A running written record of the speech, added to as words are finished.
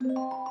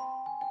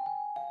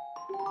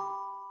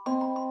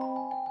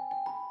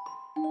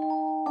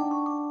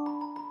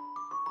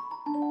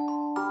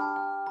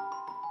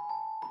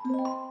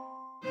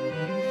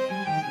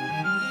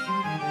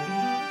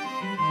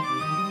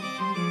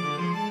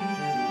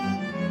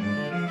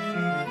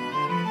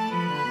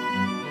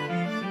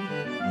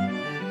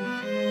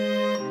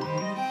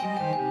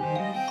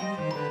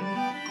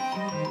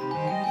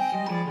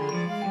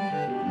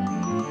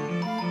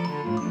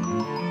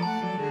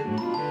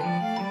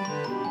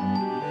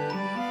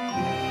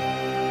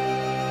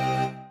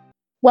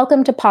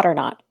Welcome to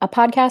Potternaut, a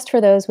podcast for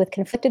those with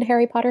conflicted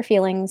Harry Potter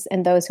feelings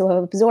and those who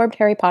have absorbed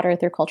Harry Potter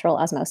through cultural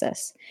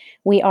osmosis.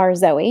 We are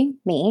Zoe,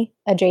 me,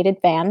 a jaded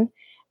fan.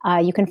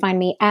 You can find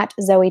me at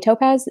Zoe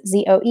Topaz,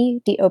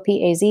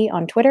 ZoeDopaz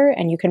on Twitter,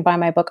 and you can buy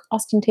my book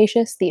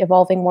Ostentatious, The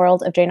Evolving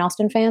World of Jane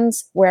Austen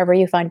Fans, wherever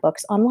you find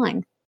books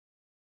online.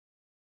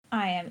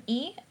 I am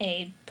E,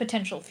 a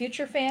potential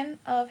future fan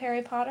of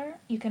Harry Potter.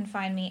 You can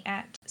find me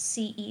at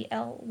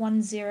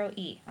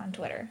CEL10E on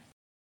Twitter.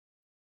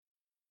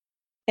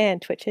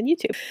 And Twitch and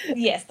YouTube.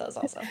 Yes, those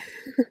also.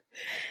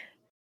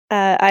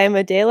 I am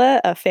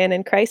Adela, a fan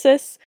in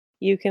crisis.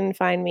 You can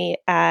find me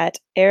at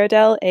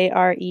Aredel,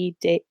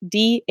 AREDHEL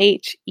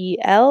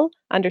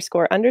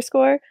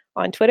 __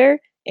 on Twitter,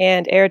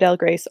 and Aredel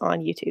Grace on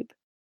YouTube.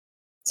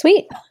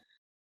 Sweet.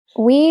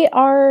 We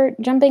are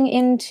jumping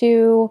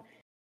into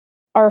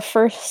our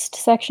first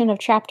section of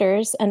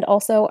chapters and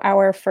also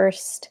our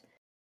first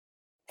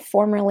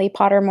formerly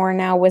Pottermore,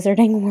 now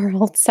Wizarding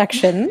World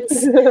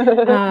sections.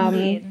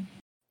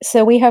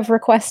 So we have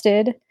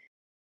requested,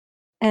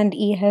 and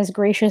E has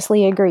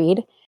graciously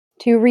agreed,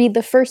 to read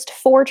the first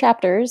 4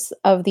 chapters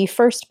of the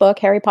first book,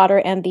 Harry Potter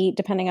and the,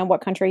 depending on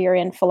what country you're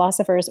in,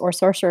 Philosopher's or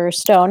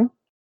Sorcerer's Stone.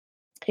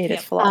 It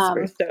is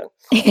Philosopher's Stone.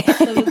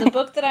 So the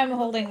book that I'm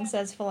holding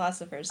says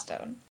Philosopher's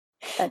Stone.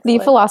 Excellent. The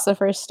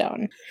Philosopher's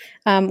Stone,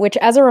 which,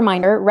 as a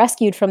reminder,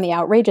 rescued from the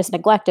outrageous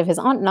neglect of his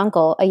aunt and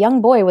uncle, a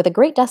young boy with a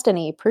great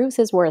destiny proves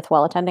his worth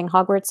while attending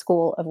Hogwarts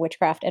School of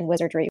Witchcraft and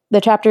Wizardry. The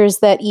chapters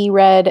that E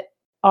read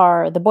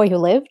are The Boy Who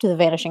Lived, The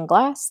Vanishing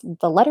Glass,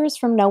 The Letters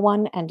from No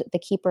One, and The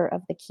Keeper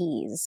of the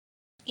Keys.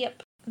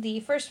 Yep.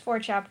 The first 4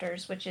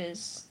 chapters, which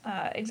is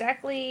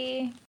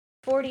exactly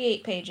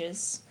 48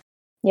 pages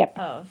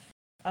of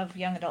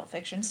young adult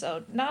fiction,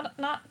 so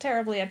not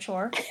terribly a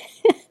chore,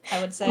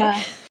 I would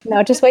say.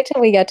 No, just wait till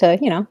we get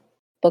to,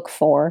 book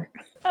 4.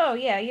 Oh,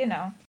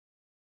 yeah,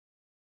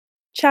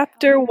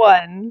 Chapter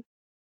 1,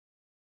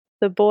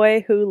 The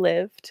Boy Who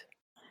Lived.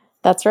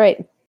 That's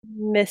right.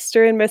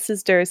 Mr. and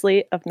Mrs.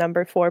 Dursley of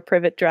number 4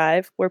 Privet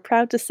Drive were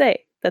proud to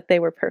say that they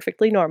were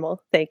perfectly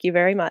normal. Thank you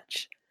very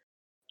much.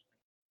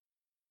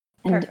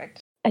 And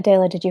perfect.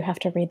 Adela, did you have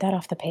to read that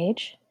off the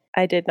page?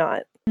 I did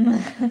not.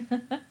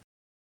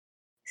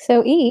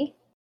 So, E?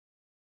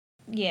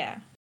 Yeah.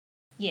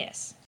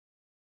 Yes.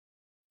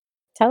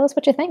 Tell us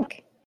what you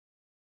think.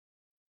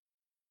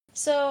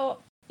 So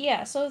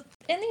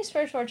in these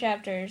first 4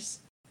 chapters,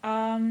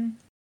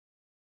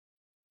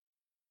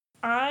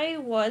 I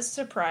was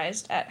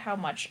surprised at how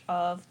much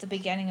of the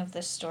beginning of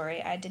this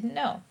story I didn't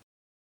know.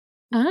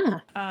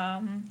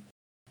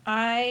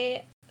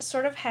 I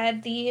sort of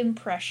had the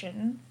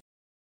impression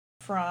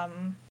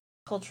from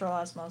cultural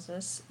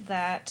osmosis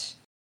that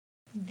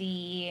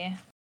the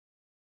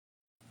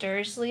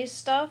Dursley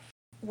stuff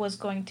was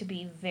going to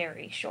be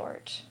very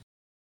short.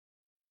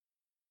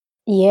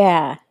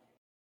 Yeah.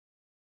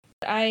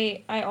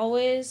 I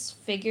always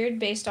figured,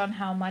 based on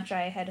how much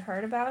I had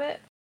heard about it,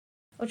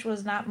 which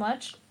was not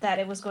much, that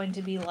it was going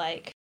to be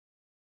like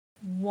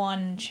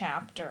 1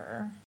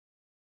 chapter,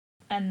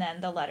 and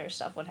then the letter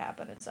stuff would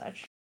happen and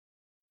such.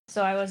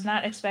 So I was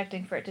not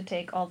expecting for it to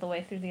take all the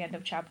way through the end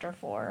of chapter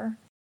 4.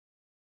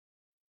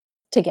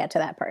 To get to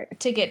that part.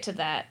 To get to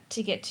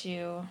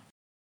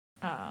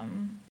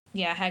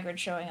Hagrid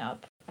showing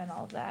up and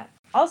all of that.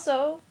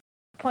 Also,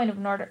 point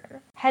of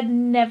order, had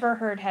never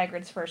heard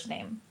Hagrid's first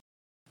name.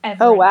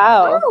 Ever. Oh,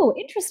 wow. Oh,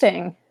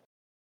 interesting.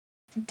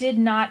 Did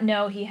not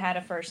know he had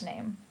a first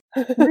name.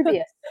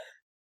 Rubius.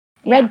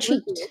 Red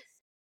cheeked.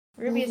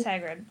 Rubius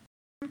Hagrid.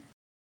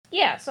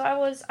 Yeah, so I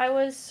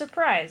was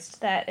surprised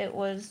that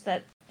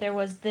there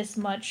was this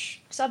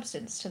much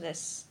substance to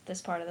this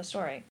part of the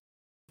story,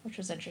 which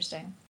was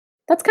interesting.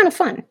 That's kind of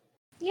fun.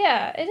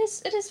 Yeah, it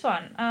is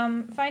fun.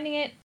 Finding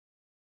it,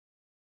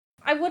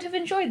 I would have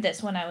enjoyed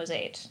this when I was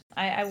 8.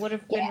 I would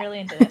have been really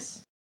into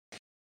this.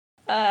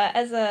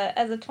 As a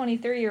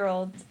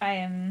 23-year-old, I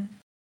am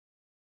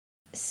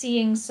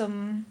seeing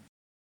some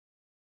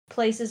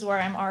places where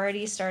I'm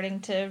already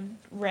starting to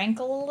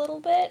rankle a little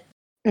bit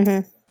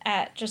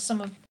at just some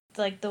of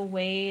the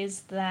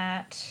ways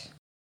that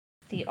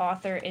the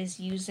author is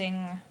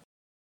using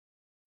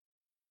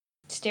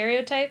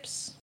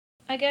stereotypes,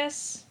 I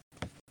guess.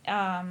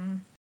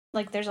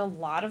 There's a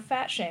lot of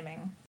fat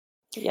shaming.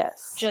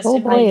 Yes. Just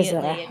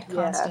immediately and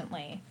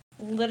constantly.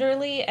 Yeah.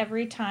 Literally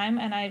every time,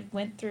 and I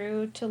went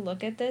through to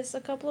look at this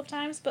a couple of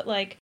times, but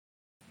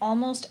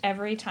almost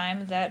every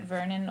time that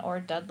Vernon or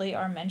Dudley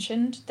are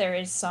mentioned, there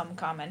is some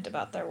comment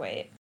about their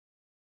weight.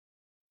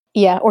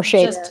 Yeah, or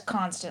shape. Just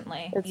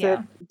constantly. It's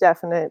a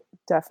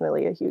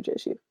definitely a huge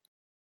issue.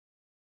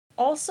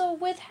 Also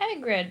with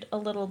Hagrid a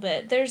little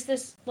bit. There's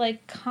this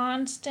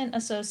constant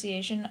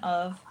association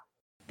of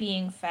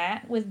being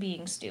fat with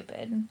being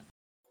stupid.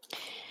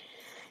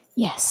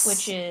 Yes.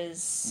 Which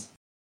is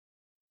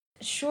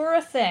sure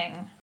a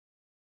thing.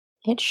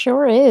 It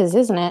sure is,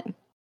 isn't it?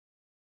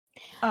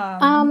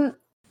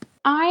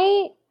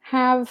 I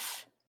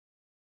have...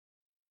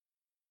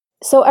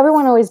 So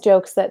everyone always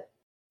jokes that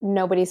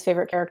nobody's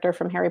favorite character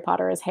from Harry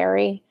Potter is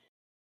Harry.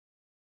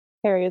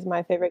 Harry is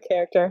my favorite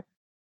character.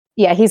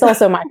 Yeah, he's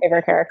also my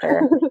favorite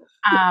character.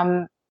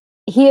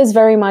 He is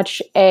very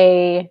much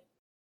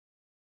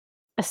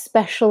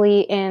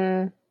especially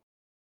in,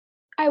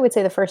 I would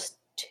say, the first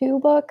 2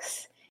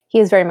 books, he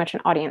is very much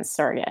an audience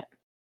surrogate.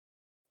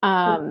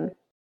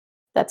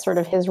 That's sort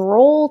of his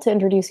role, to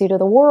introduce you to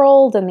the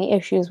world and the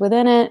issues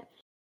within it.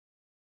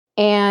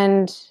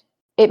 And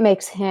it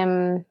makes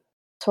him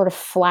sort of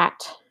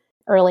flat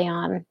early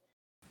on,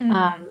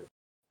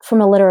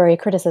 from a literary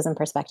criticism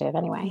perspective,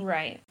 anyway.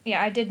 Right.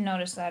 Yeah, I did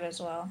notice that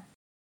as well.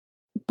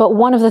 But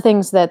one of the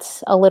things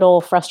that's a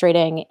little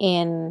frustrating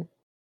in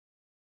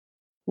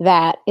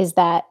that is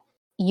that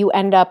you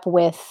end up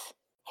with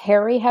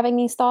Harry having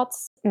these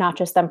thoughts, not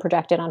just them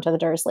projected onto the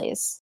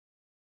Dursleys.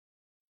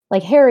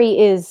 Like, Harry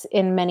is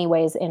in many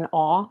ways in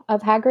awe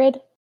of Hagrid,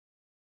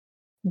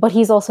 but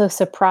he's also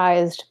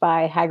surprised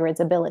by Hagrid's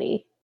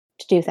ability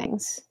to do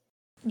things.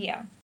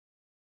 Yeah.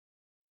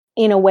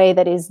 In a way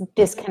that is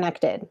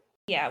disconnected.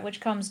 Yeah, which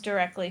comes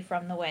directly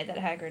from the way that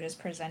Hagrid is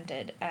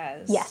presented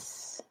as...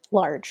 Yes,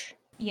 large.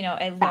 You know,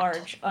 a fat.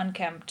 large,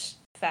 unkempt,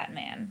 fat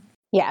man.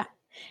 Yeah.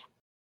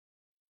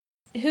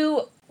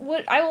 Who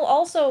would... I will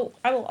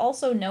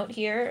also note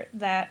here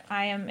that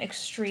I am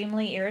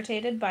extremely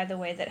irritated by the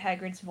way that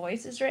Hagrid's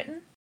voice is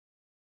written.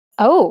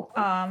 Oh,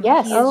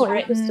 yes. He is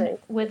written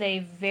with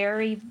a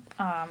very...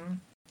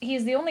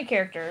 he's the only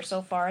character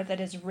so far that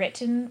is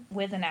written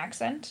with an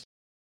accent.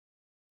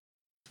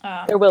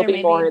 There will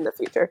be more in the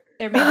future.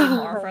 There may be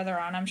more further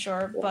on, I'm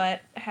sure. Yeah.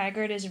 But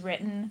Hagrid is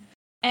written,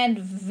 and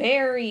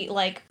very,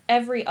 like,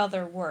 every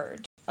other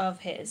word of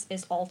his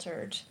is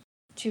altered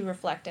to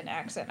reflect an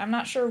accent. I'm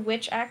not sure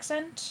which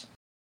accent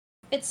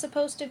it's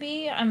supposed to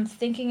be. I'm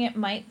thinking it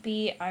might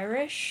be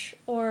Irish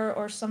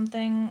or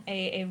something,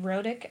 a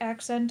rhotic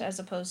accent, as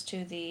opposed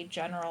to the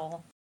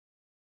general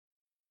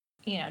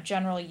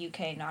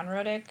UK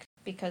non-rhotic,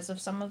 because of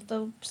some of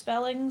the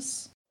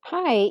spellings.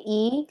 Hi,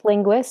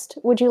 linguist.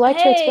 Would you like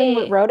to explain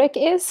what rhotic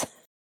is?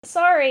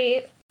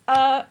 Sorry.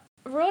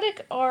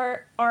 Rhotic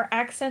are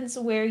accents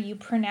where you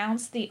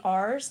pronounce the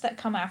R's that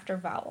come after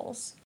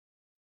vowels.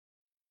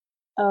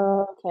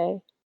 Oh,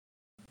 okay.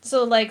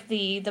 So, like,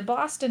 the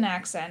Boston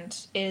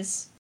accent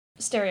is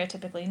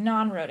stereotypically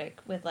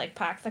non-rhotic, with, like,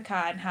 pak the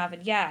ka and have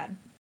and yad.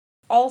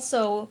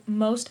 Also,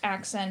 most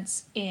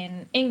accents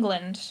in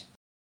England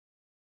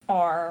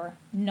are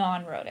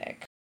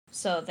non-rhotic.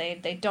 So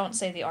they don't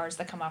say the R's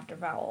that come after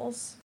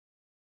vowels.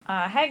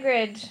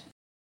 Hagrid...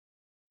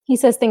 He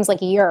says things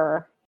like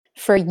your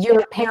for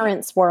your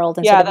parents' world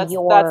instead of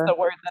your... Yeah, that's the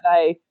word that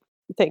I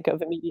think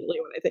of immediately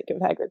when I think of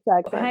Hagrid's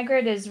accent.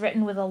 Hagrid is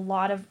written with a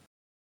lot of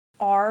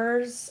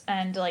R's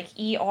and, like,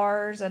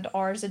 ERs and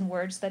R's in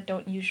words that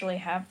don't usually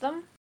have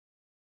them.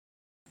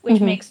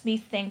 Which makes me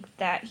think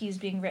that he's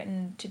being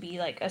written to be,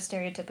 like, a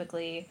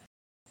stereotypically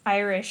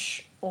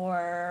Irish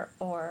or...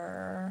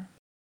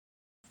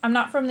 I'm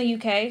not from the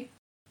UK,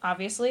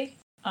 obviously.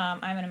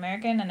 I'm an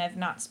American and I've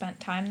not spent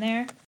time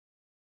there.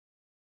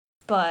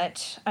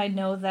 But I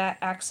know that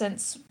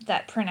accents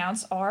that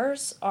pronounce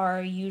R's are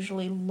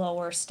usually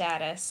lower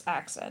status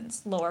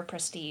accents, lower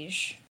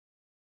prestige.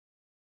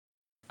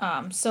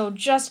 So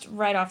just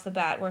right off the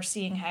bat, we're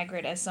seeing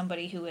Hagrid as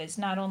somebody who is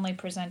not only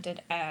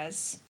presented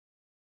as,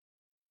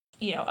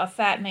 a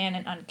fat man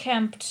and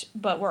unkempt,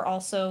 but we're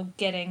also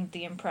getting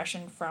the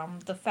impression from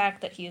the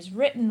fact that he is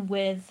written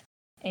with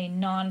a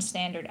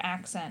non-standard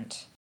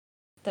accent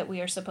that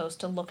we are supposed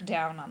to look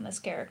down on this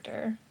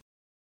character.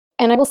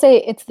 And I will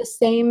say it's the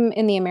same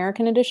in the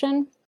American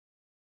edition.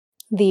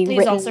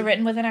 He's also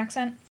written with an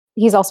accent?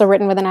 He's also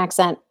written with an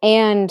accent.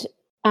 And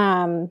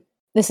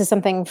this is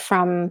something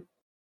from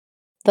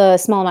the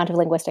small amount of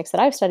linguistics that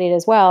I've studied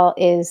as well,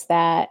 is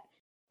that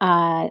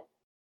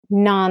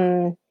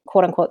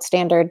non-quote-unquote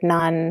standard,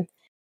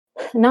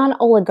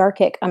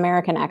 non-oligarchic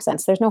American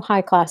accents. There's no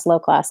high class, low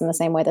class in the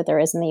same way that there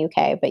is in the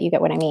UK, but you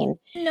get what I mean.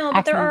 No,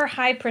 but there are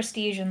high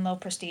prestige and low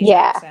prestige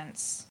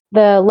accents.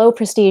 The low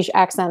prestige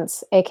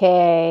accents,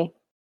 aka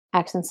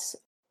accents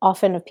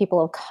often of people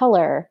of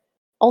color,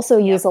 also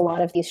use a lot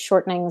of these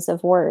shortenings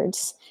of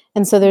words.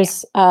 And so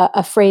there's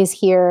a phrase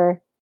here,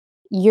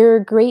 your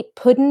great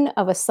puddin'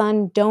 of a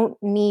son don't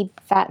need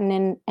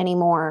fattening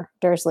anymore,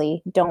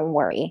 Dursley, don't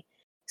worry.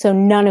 So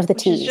none of the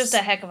T's. Which is just a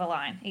heck of a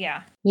line,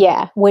 yeah.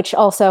 Yeah, which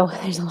also,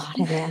 there's a lot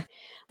in there.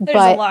 There's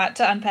a lot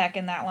to unpack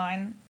in that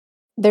line.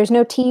 There's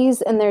no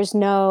T's and there's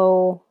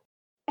no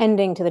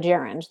ending to the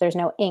gerund. There's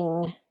no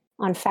ing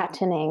on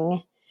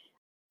fattening.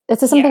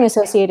 This is something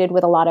associated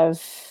with a lot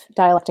of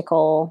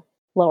dialectical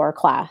lower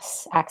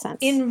class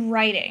accents. In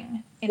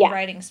writing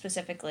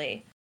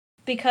specifically.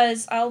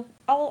 Because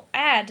I'll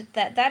add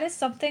that is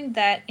something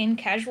that in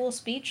casual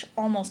speech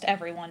almost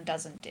everyone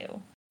doesn't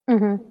do.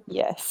 Mm-hmm.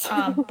 Yes.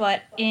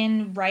 But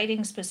in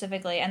writing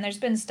specifically, and there's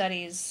been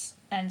studies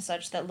and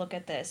such that look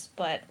at this,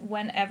 but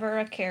whenever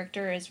a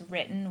character is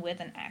written with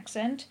an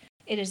accent,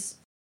 it is,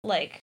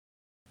 like,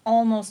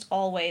 almost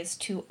always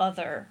to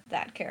other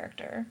that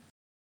character.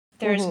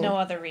 There's no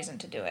other reason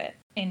to do it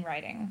in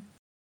writing.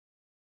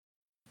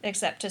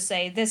 Except to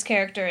say this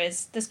character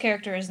is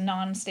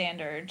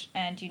non-standard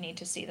and you need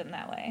to see them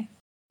that way.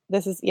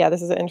 this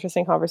is an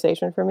interesting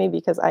conversation for me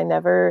because I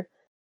never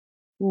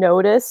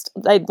noticed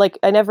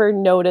I never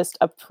noticed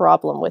a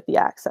problem with the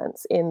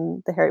accents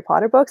in the Harry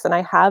Potter books, and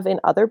I have in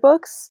other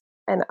books,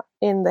 and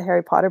in the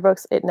Harry Potter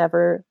books it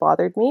never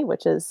bothered me,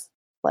 which is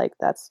like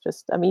that's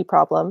just a me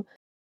problem.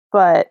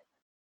 But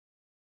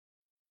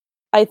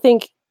I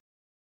think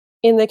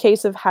in the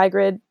case of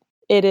Hagrid,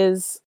 it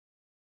is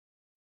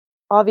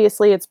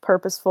obviously it's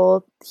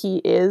purposeful. He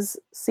is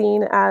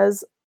seen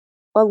as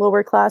a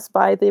lower class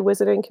by the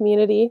wizarding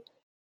community.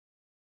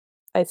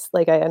 I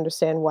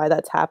understand why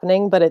that's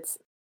happening, but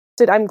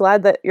I'm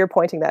glad that you're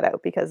pointing that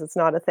out because it's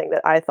not a thing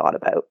that I thought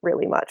about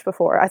really much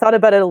before. I thought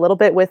about it a little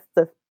bit with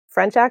the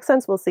French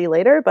accents, we'll see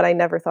later, but I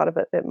never thought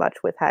about it much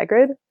with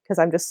Hagrid because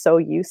I'm just so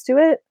used to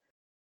it,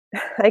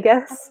 I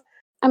guess.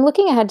 I'm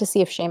looking ahead to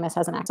see if Seamus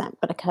has an accent,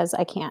 but I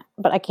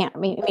can't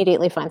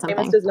immediately find something.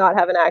 Seamus does not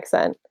have an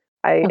accent.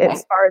 Okay.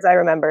 As far as I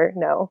remember,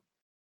 no.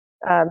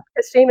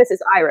 Because Seamus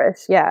is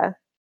Irish, yeah.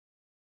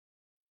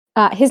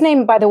 His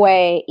name, by the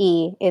way,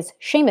 E, is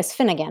Seamus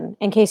Finnegan,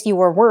 in case you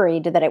were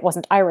worried that it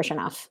wasn't Irish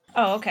enough.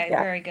 Oh, okay.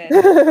 Yeah. Very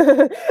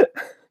good.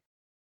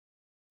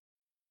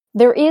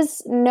 There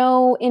is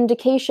no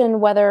indication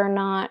whether or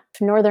not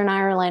Northern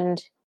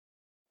Ireland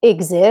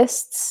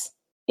exists.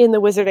 In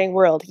the wizarding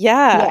world,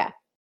 yeah.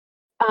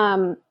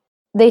 Yeah.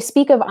 They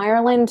speak of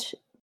Ireland,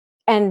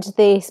 and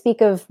they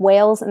speak of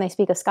Wales, and they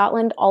speak of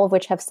Scotland, all of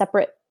which have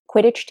separate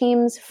Quidditch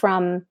teams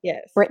from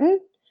Britain.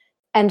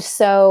 And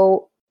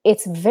so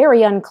it's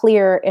very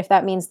unclear if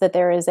that means that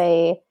there is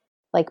a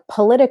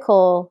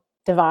political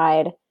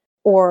divide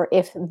or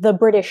if the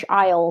British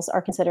Isles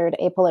are considered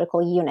a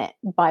political unit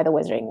by the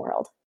wizarding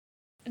world.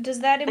 Does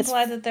that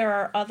imply that there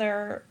are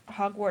other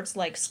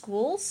Hogwarts-like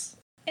schools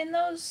in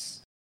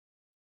those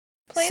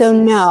places? So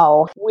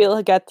no.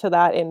 We'll get to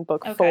that in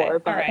book 4.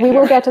 But we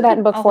will get to that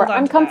in book 4.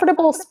 I'm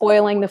comfortable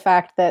spoiling the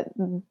fact that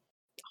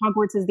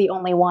Hogwarts is the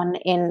only one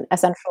in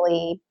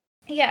essentially...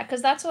 Yeah,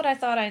 because that's what I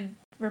thought I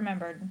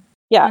remembered.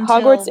 Yeah,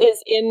 Hogwarts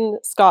is in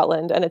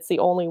Scotland, and it's the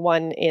only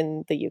one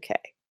in the UK.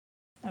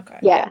 Okay.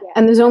 Yeah,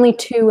 and there's only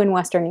 2 in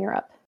Western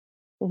Europe.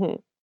 Mm-hmm.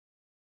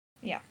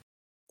 Yeah.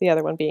 The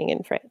other one being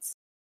in France.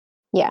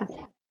 Yeah.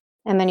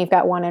 And then you've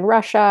got one in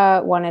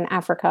Russia, one in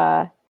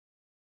Africa,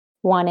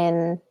 one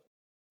in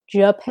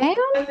Japan?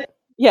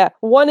 Yeah,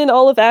 one in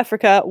all of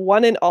Africa,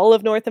 one in all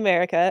of North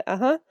America.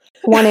 Uh-huh.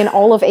 One in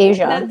all of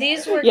Asia. Now,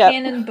 these were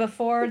canon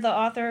before the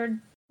author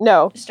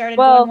started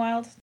going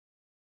wild?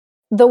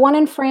 The one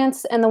in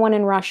France and the one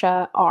in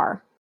Russia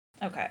are.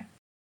 Okay.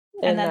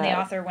 And then the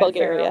author went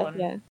Bulgaria, feral.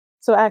 Yeah.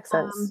 So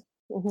accents.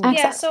 Accents.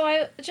 Yeah, so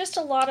I just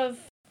a lot of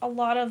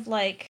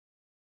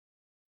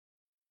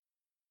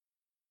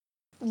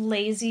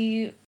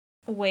lazy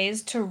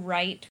ways to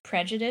write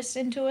prejudice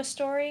into a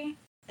story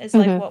is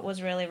what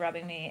was really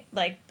rubbing me.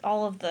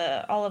 All of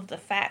the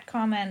fat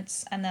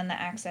comments and then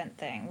the accent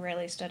thing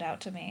really stood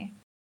out to me.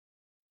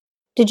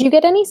 Did you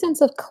get any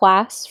sense of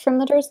class from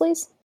the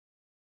Dursleys?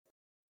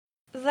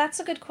 That's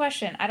a good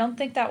question. I don't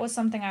think that was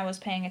something I was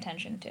paying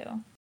attention to.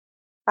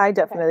 I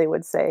definitely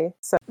would say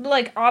so.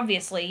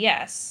 Obviously,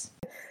 yes.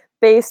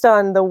 Based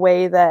on the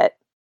way that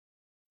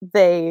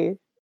Mrs.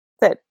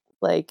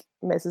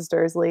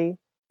 Dursley,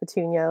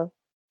 Petunia,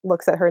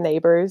 looks at her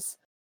neighbors.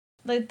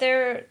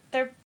 They're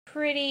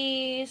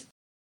pretty,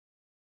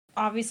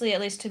 obviously,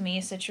 at least to me,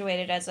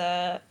 situated as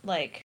a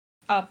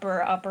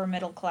upper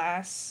middle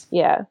class.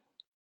 Yeah.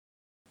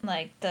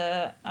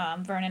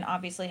 Vernon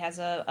obviously has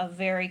a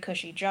very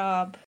cushy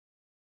job.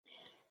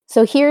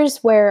 So here's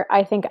where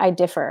I think I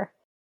differ.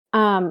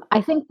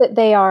 I think that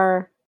they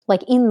are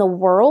in the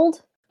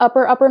world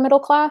upper middle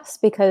class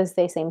because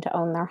they seem to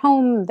own their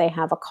home, they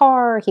have a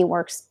car, he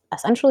works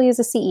essentially as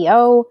a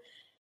CEO,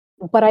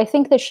 but I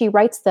think that she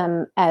writes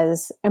them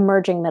as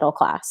emerging middle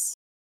class.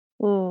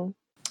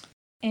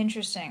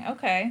 Interesting.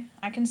 Okay,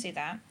 I can see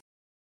that.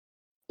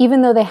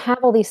 Even though they have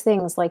all these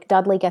things,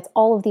 Dudley gets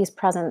all of these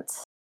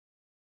presents,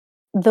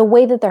 the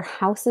way that their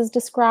house is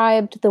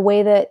described, the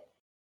way that,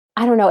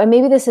 I don't know, and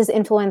maybe this is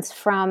influenced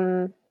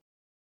from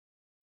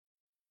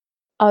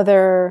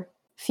other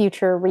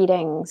future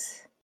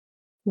readings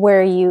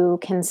where you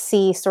can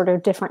see sort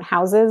of different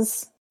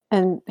houses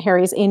and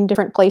Harry's in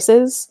different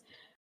places.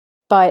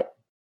 But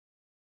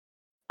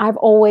I've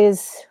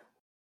always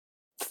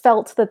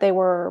felt that they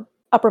were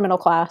upper middle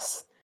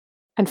class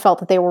and felt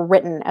that they were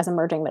written as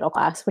emerging middle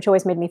class, which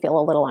always made me feel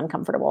a little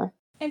uncomfortable.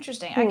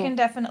 Interesting. I can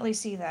definitely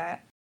see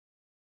that.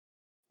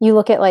 You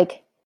look at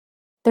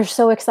they're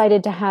so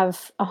excited to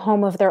have a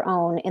home of their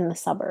own in the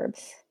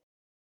suburbs.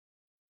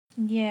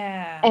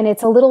 Yeah. And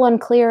it's a little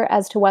unclear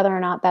as to whether or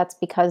not that's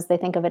because they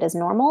think of it as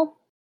normal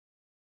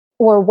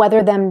or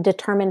whether them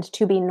determined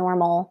to be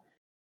normal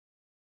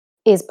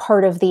is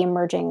part of the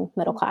emerging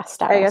middle class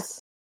status. I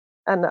guess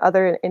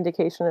another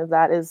indication of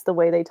that is the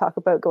way they talk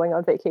about going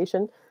on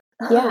vacation.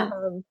 Yeah.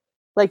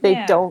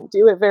 They don't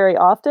do it very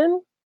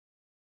often.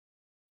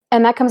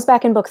 And that comes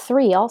back in book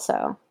 3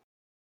 also.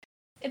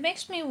 It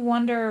makes me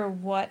wonder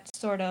what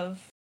sort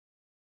of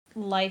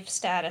life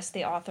status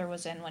the author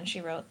was in when she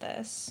wrote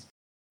this.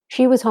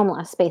 She was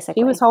homeless,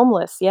 basically. She was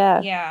homeless,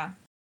 yeah. Yeah.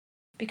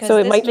 Because So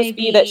it this might may just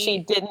be that she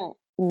didn't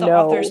the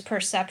know. author's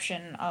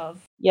perception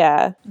of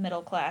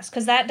middle class.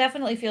 Because that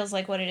definitely feels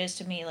like what it is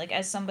to me. Like,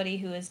 as somebody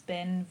who has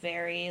been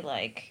very,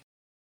 like...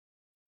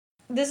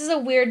 This is a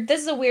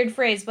weird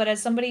phrase, but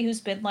as somebody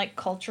who's been, like,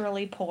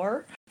 culturally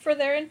poor for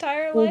their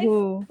entire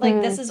life,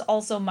 like, this is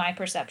also my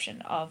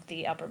perception of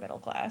the upper middle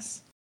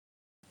class.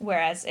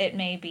 Whereas it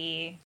may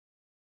be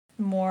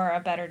more a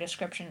better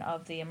description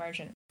of the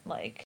emergent,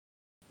 like,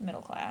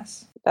 middle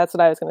class. That's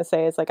what I was going to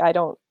say. It's like, I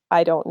don't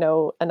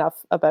know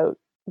enough about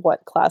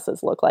what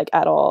classes look like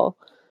at all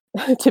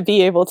to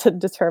be able to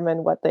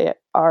determine what they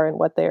are and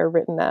what they are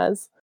written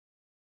as.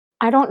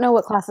 I don't know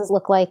what classes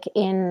look like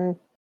in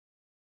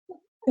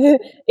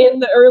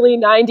the early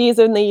 90s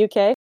in the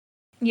UK.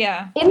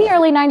 Yeah. In the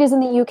early 90s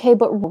in the UK,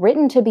 but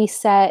written to be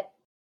set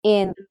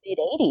in the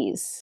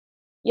mid-80s.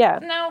 Yeah.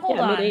 No, hold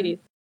on. Mid-80s.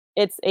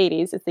 It's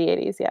 80s. It's the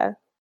 80s, yeah.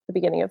 The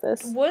beginning of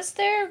this. Was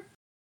there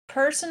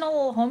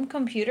personal home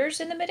computers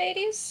in the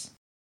mid-80s?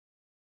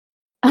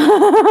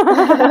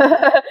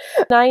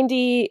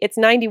 90, it's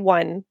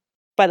 91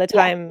 by the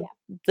time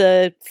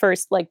the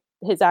first, like,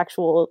 his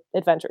actual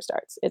adventure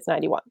starts. It's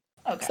 91.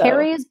 Okay. So.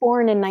 Harry is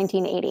born in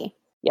 1980.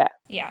 Yeah.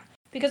 Yeah.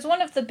 Because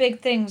one of the big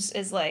things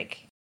is,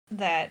 like,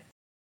 that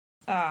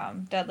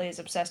Dudley is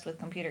obsessed with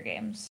computer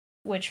games,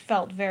 which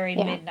felt very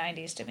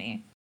mid-90s to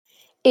me.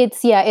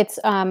 It's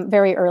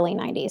very early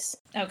 90s.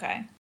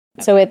 Okay.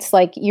 So it's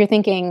like, you're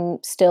thinking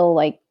still,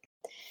 like,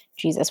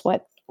 Jesus,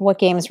 what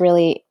games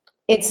really...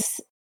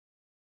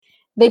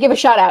 They give a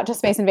shout out to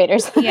Space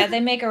Invaders. Yeah, they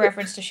make a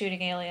reference to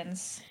shooting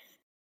aliens.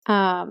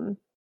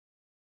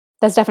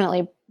 That's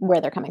definitely where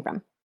they're coming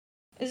from.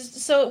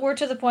 So we're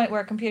to the point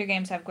where computer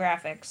games have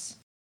graphics.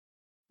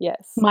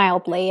 Yes.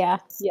 Mildly, yeah.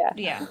 Yeah.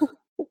 Yeah.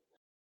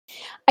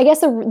 I guess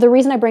the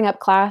reason I bring up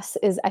class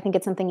is I think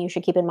it's something you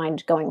should keep in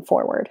mind going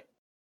forward.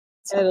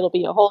 So. And it'll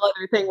be a whole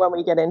other thing when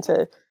we get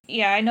into...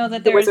 Yeah, I know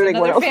that there's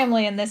another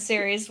family in this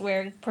series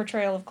where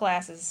portrayal of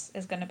class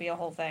is going to be a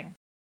whole thing.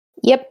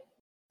 Yep.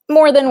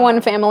 More than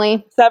one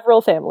family.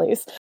 Several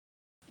families.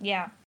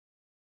 Yeah.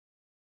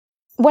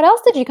 What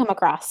else did you come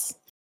across?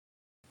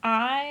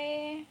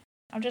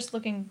 I'm just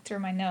looking through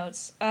my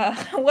notes.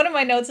 One of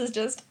my notes is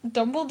just,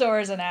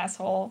 Dumbledore is an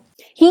asshole.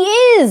 He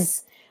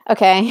is!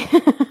 Okay.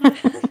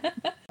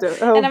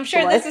 And I'm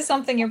sure this is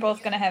something you're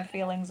both going to have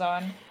feelings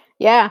on.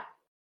 Yeah.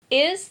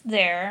 Is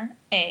there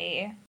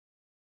a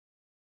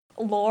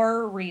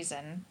lore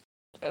reason,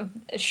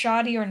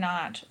 shoddy or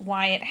not,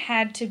 why it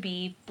had to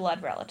be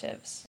blood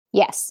relatives?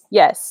 Yes.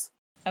 Yes.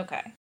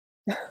 Okay.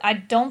 I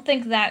don't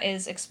think that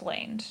is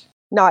explained.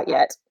 Not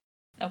yet.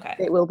 Okay.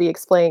 It will be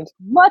explained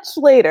much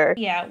later.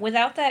 Yeah,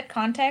 without that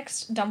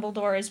context,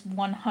 Dumbledore is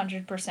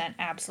 100%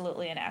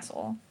 absolutely an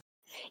asshole.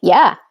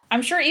 Yeah.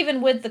 I'm sure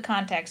even with the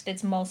context,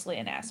 it's mostly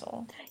an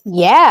asshole.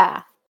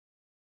 Yeah.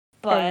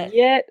 But and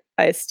yet,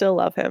 I still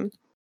love him.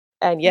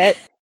 And yet,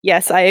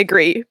 yes, I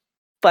agree.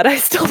 But I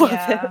still love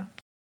him.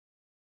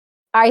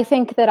 I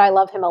think that I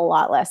love him a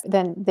lot less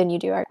than you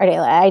do,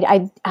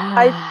 Ardela.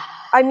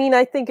 I mean,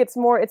 I think it's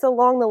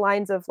along the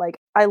lines of, like,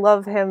 I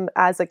love him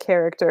as a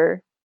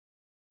character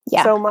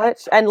so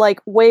much, and,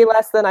 like, way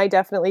less than I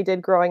definitely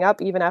did growing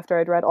up, even after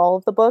I'd read all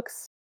of the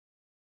books,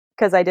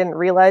 because I didn't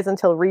realize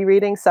until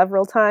rereading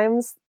several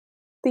times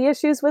the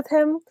issues with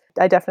him.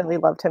 I definitely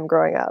loved him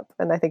growing up,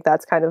 and I think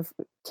that's kind of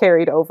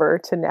carried over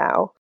to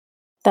now.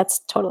 That's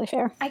totally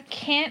fair. I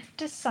can't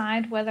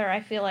decide whether I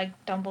feel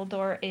like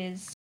Dumbledore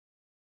is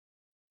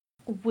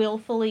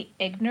willfully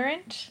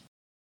ignorant,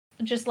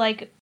 just,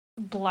 like,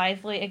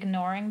 blithely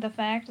ignoring the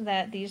fact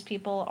that these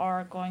people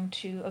are going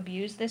to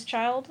abuse this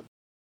child,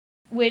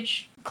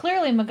 which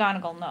clearly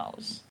McGonagall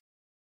knows.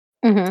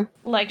 Mm-hmm.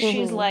 Like,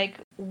 she's like,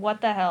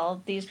 what the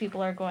hell? These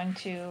people are going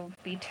to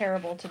be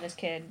terrible to this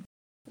kid.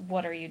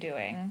 What are you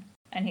doing?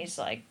 And he's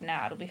like,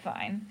 nah, it'll be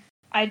fine.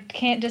 I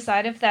can't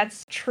decide if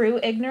that's true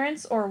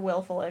ignorance or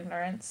willful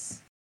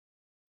ignorance.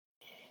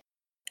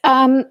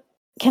 Can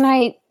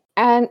I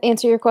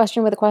answer your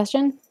question with a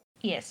question?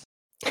 Yes.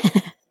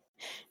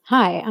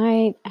 Hi,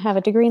 I have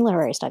a degree in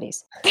literary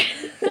studies.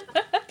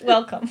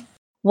 Welcome.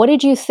 What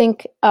did you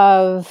think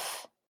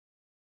of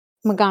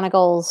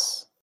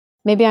McGonagall's...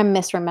 Maybe I'm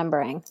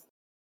misremembering.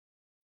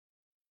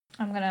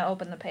 I'm going to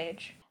open the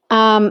page.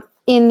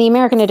 In the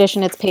American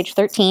edition, it's page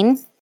 13.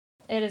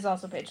 It is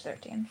also page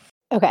 13.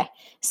 Okay.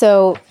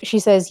 So she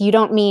says, you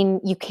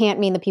can't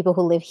mean the people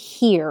who live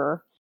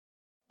here.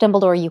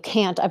 Dumbledore, you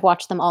can't. I've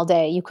watched them all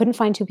day. You couldn't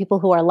find two people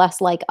who are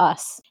less like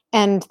us.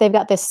 And they've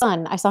got this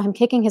son. I saw him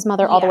kicking his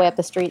mother all the way up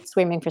the street,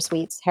 screaming for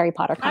sweets. Harry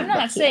Potter. I'm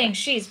not saying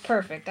she's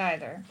perfect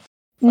either.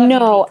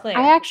 No,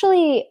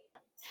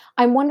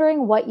 I'm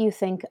wondering what you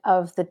think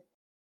of the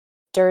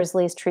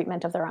Dursleys'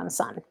 treatment of their own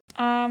son.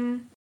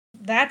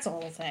 That's a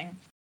whole thing.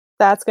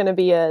 That's going to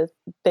be a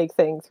big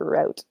thing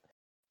throughout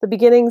the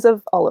beginnings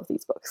of all of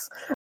these books.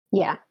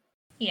 Yeah.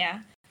 Yeah.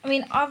 I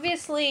mean,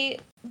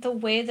 obviously, the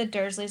way the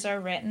Dursleys are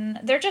written,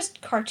 they're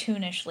just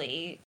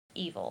cartoonishly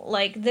evil.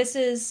 Like, this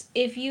is,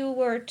 if you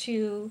were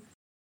to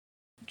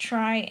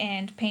try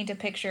and paint a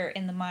picture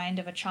in the mind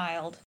of a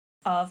child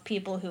of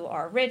people who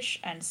are rich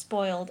and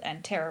spoiled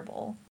and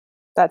terrible.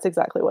 That's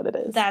exactly what it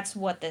is. That's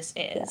what this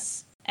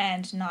is. Yeah.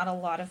 And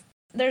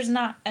there's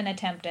not an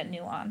attempt at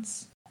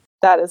nuance.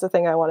 That is the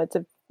thing I wanted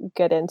to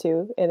get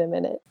into in a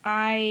minute.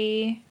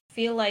 I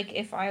feel like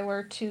if I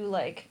were to,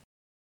 like,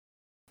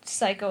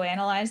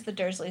 psychoanalyze the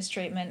Dursleys'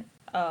 treatment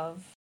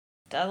of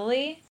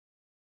Dudley,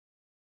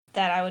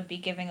 that I would be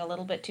giving a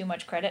little bit too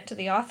much credit to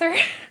the author.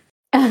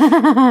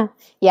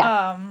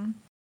 Yeah.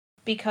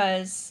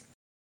 Because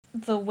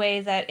the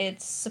way that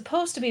it's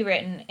supposed to be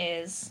written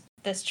is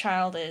this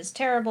child is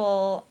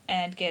terrible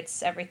and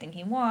gets everything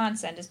he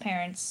wants, and his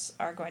parents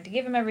are going to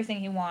give him everything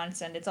he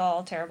wants, and it's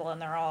all terrible,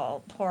 and they're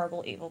all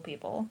horrible, evil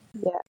people.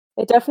 Yeah.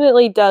 It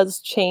definitely does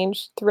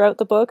change throughout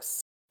the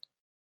books.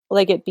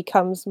 Like, it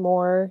becomes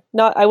more,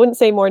 I wouldn't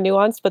say more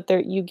nuanced, but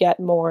you get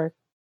more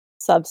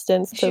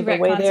substance to the way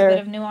She retcons a bit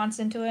of nuance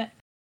into it?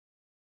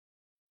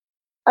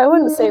 I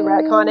wouldn't say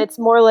retcon. It's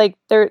more like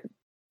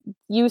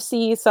you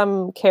see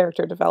some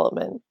character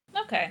development.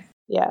 Okay.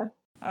 Yeah.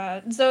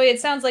 Zoe,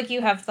 it sounds like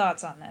you have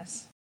thoughts on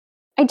this.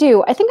 I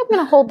do. I think I'm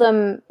going to hold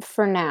them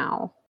for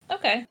now.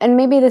 Okay. And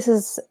maybe this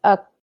is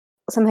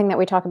something that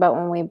we talk about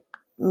when we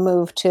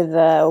move to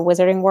the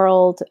Wizarding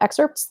World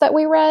excerpts that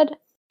we read.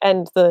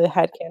 And the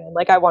headcanon.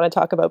 Like, I want to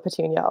talk about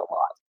Petunia a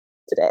lot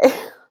today.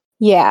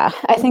 Yeah,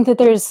 I think that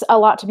there's a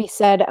lot to be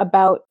said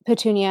about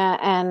Petunia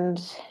and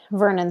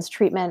Vernon's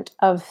treatment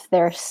of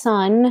their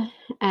son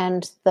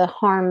and the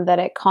harm that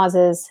it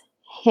causes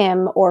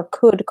him or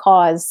could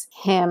cause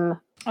him.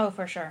 Oh,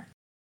 for sure.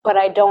 But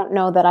I don't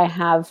know that I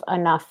have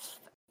enough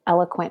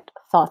eloquent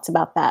thoughts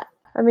about that.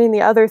 I mean,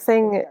 the other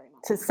thing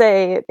to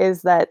say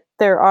is that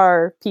there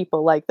are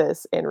people like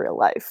this in real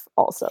life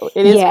also.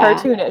 It is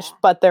cartoonish,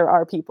 but there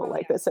are people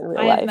like this in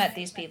real life. I've met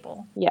these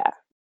people. Yeah.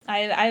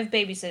 I've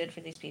babysitted for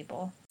these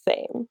people.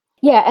 Same.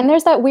 Yeah, and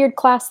there's that weird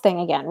class thing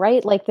again,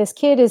 right? Like, this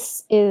kid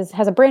has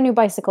a brand new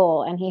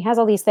bicycle and he has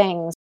all these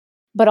things,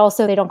 but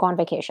also they don't go on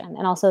vacation,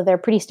 and also they're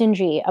pretty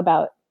stingy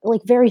about,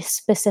 like, very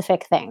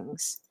specific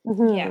things.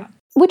 Mm-hmm. Yeah.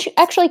 Which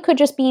actually could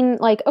just mean,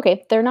 like,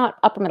 okay, they're not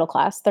upper middle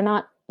class, they're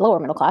not lower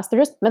middle class, they're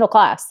just middle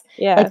class.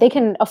 Yeah. Like, they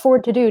can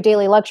afford to do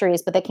daily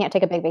luxuries, but they can't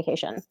take a big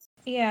vacation.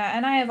 Yeah,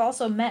 and I have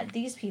also met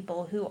these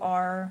people who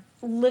are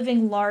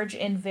living large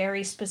in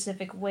very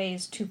specific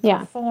ways to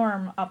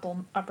perform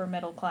upper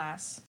middle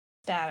class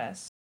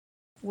status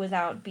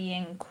without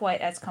being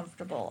quite as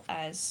comfortable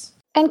as...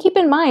 And keep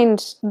in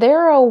mind,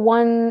 they're a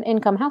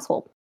one-income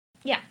household.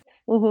 Yeah.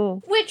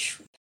 Mm-hmm. Which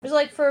was,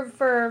 like,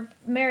 for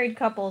married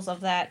couples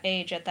of that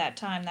age at that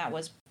time, that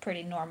was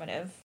pretty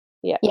normative.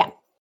 Yeah. Yeah.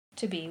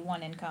 To be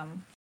one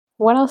income.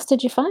 What else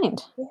did you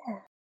find?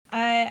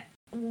 Yeah.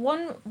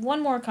 One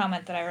more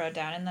comment that I wrote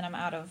down, and then I'm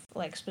out of,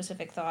 like,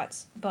 specific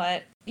thoughts.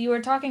 But you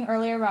were talking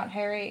earlier about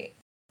Harry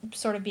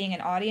sort of being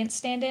an audience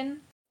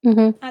stand-in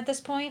at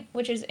this point,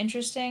 which is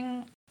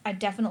interesting. I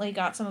definitely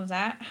got some of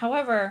that.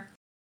 However,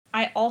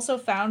 I also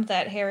found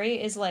that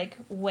Harry is, like,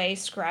 way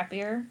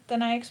scrappier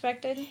than I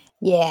expected.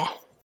 Yeah.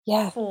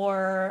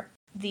 For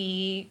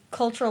the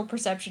cultural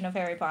perception of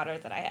Harry Potter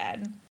that I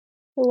had.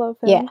 I love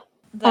him. Yeah.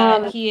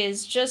 That he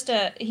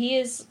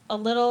is a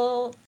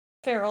little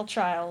feral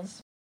child.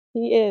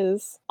 He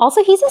is.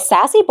 Also, he's a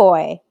sassy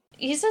boy.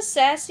 He's a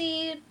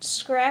sassy,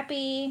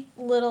 scrappy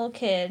little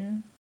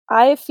kid.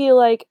 I feel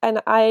like,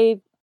 and I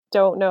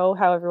don't know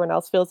how everyone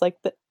else feels like,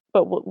 but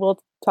we'll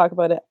talk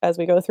about it as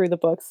we go through the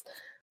books.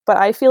 But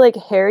I feel like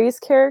Harry's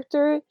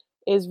character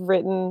is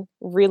written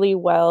really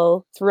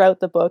well throughout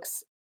the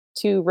books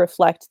to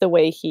reflect the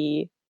way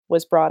he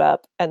was brought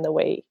up and the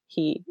way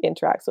he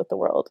interacts with the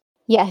world.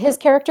 Yeah, his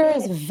character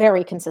is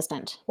very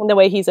consistent. And the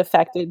way he's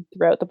affected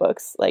throughout the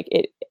books, like,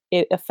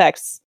 it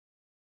affects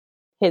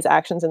his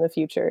actions in the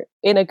future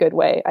in a good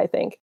way, I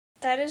think.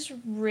 That is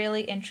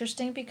really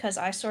interesting because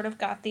I sort of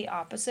got the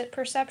opposite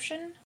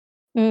perception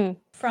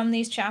from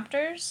these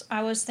chapters.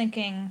 I was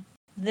thinking,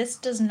 this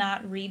does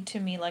not read to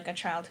me like a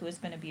child who has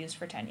been abused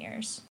for 10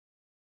 years.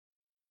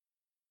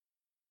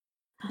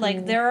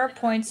 Like, there are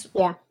points,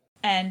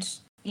 and,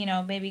 you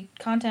know, maybe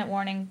content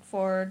warning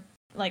for,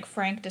 like,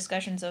 frank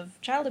discussions of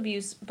child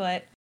abuse,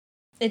 but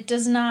it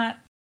does not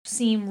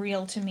seem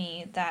real to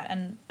me that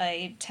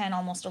a 10,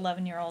 almost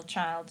 11-year-old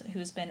child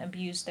who's been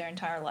abused their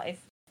entire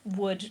life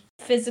would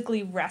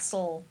physically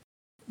wrestle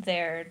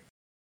their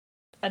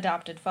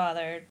adopted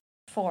father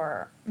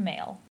for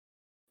mail.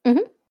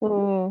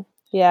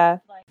 Yeah.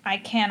 Like, I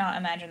cannot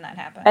imagine that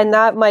happening. And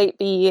that might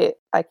be,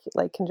 I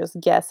can just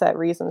guess at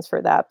reasons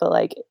for that, but,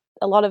 like,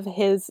 a lot of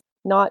his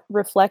not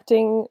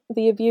reflecting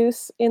the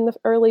abuse in the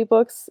early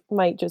books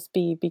might just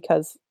be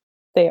because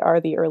they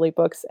are the early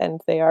books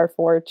and they are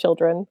for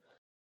children.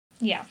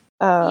 Yeah.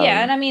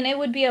 Yeah, and I mean, it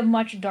would be a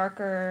much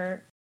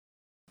darker,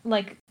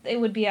 like, it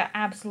would be an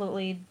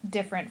absolutely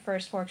different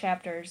first 4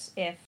 chapters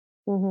if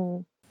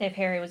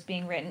Harry was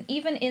being written.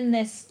 Even in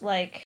this,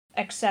 like,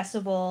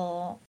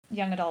 accessible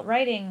young adult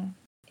writing,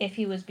 if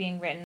he was being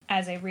written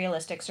as a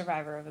realistic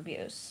survivor of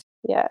abuse.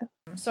 Yeah.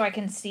 So I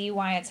can see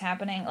why it's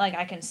happening. Like,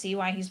 I can see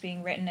why he's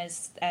being written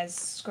as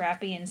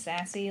scrappy and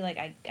sassy. Like,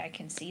 I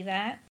can see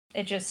that.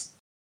 It just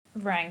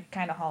rang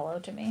kind of hollow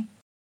to me.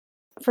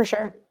 For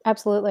sure.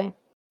 Absolutely.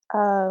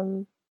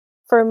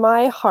 For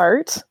my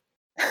heart,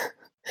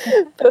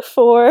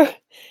 before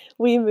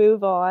we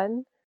move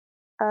on,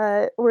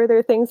 were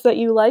there things that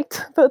you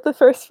liked about the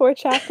first 4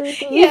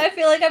 chapters? Yeah, I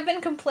feel like I've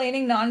been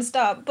complaining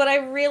nonstop, but I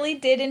really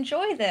did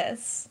enjoy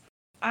this.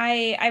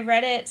 I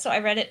read it, so I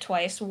read it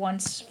twice,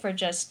 once for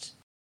just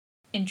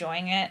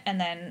enjoying it,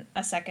 and then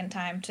a second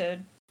time to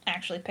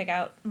actually pick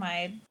out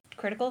my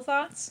critical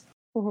thoughts.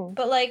 Mm-hmm.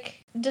 But,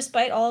 like,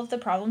 despite all of the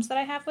problems that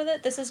I have with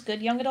it, this is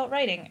good young adult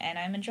writing, and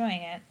I'm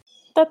enjoying it.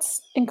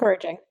 That's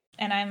encouraging.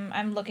 And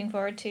I'm looking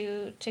forward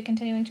to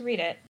continuing to read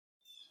it.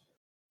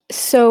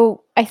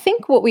 So I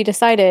think what we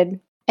decided,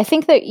 I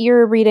think that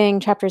you're reading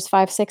chapters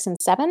 5, 6, and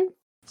 7.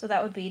 So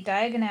that would be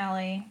Diagon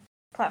Alley,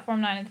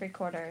 Platform 9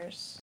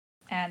 3/4,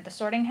 and The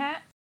Sorting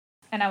Hat.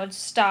 And I would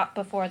stop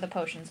before The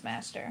Potions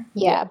Master.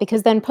 Yeah,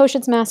 because then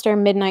Potions Master,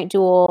 Midnight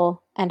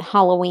Duel, and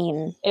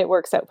Halloween, It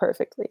works out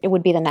perfectly. it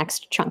would be the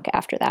next chunk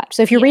after that.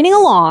 So if you're Yes. reading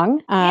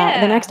along,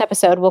 Yeah. the next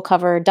episode will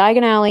cover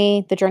Diagon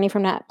Alley, The Journey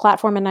from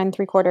Platform and 9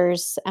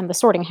 3/4, and The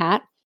Sorting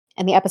Hat.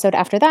 And the episode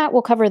after that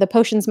will cover The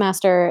Potions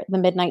Master, The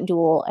Midnight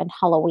Duel, and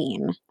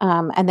Halloween.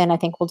 And then I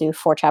think we'll do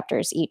 4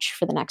 chapters each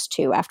for the next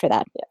 2 after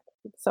that.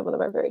 Some of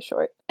them are very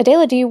short.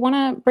 Adela, do you want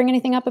to bring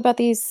anything up about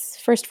these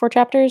first 4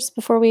 chapters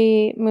before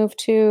we move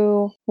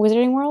to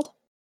Wizarding World?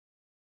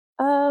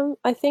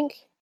 I think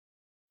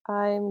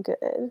I'm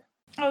good.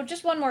 Oh,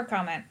 just one more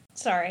comment.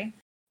 Sorry.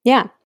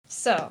 Yeah.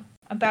 So,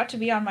 about to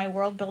be on my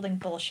world building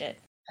bullshit.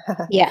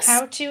 Yes.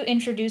 How to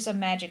introduce a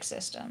magic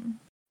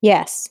system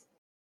Yes.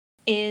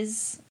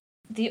 is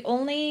the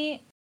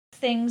only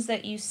things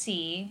that you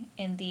see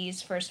in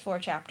these first 4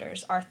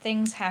 chapters are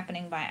things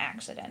happening by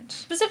accident,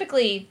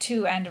 specifically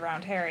to and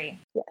around Harry.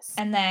 Yes.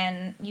 And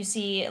then you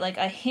see like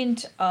a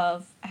hint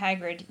of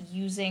Hagrid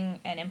using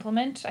an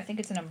implement. I think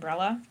it's an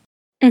umbrella.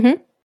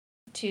 Mm-hmm.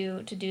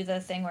 To do the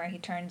thing where he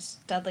turns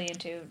Dudley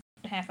into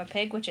half a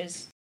pig, which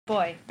is,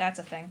 boy, that's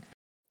a thing.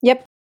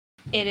 Yep.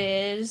 It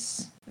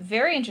is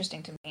very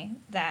interesting to me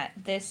that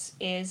this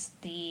is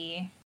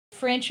the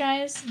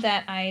franchise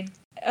that I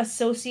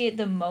associate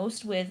the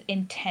most with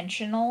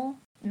intentional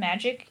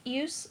magic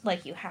use.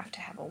 Like, you have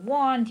to have a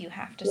wand, you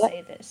have to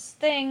say this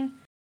thing,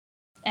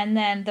 and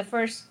then the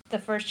first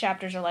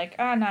chapters are like,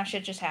 oh, nah,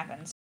 shit just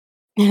happens.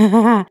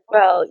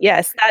 Well,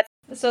 yes,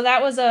 So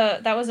that was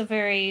a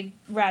very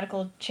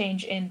radical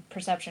change in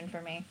perception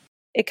for me.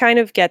 it kind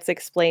of gets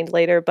explained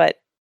later,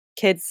 but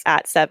kids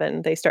at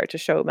 7, they start to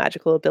show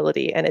magical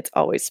ability, and it's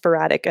always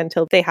sporadic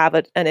until they have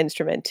an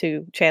instrument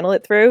to channel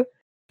it through.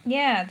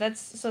 Yeah,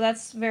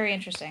 that's very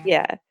interesting.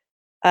 Yeah.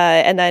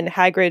 And then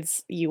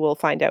Hagrid's, you will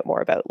find out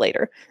more about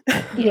later.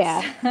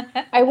 Yeah.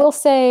 I will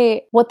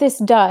say what this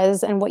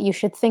does and what you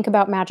should think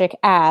about magic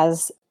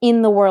as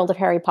in the world of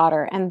Harry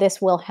Potter, and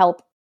this will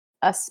help,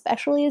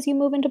 especially as you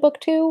move into book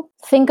 2,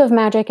 think of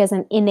magic as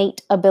an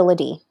innate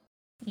ability.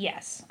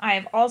 Yes. I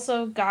have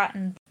also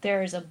gotten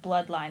there is a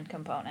bloodline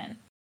component.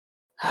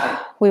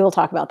 We will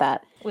talk about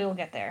that. We will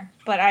get there.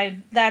 But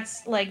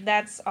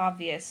that's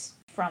obvious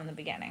from the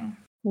beginning.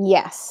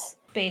 Yes.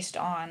 Based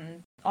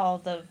on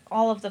all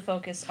of the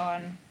focus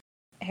on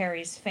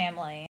Harry's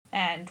family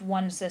and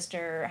one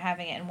sister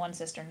having it and one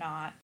sister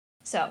not.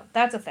 So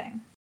that's a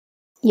thing.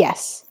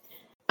 Yes.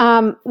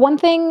 One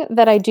thing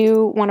that I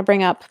do want to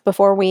bring up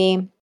before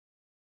we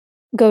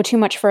go too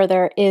much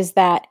further is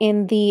that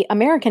in the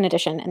American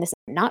edition, and this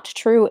is not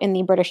true in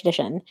the British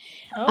edition,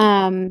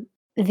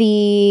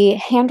 the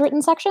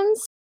handwritten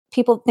sections,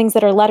 things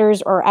that are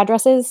letters or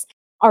addresses,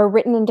 are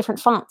written in different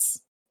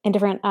fonts, in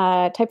different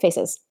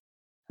typefaces.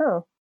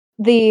 Oh.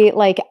 The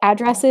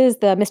addresses,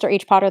 the Mr.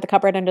 H. Potter, the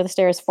cupboard under the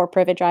stairs, 4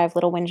 Privet Drive,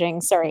 Little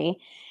Whinging, Surrey,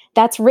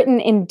 that's written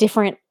in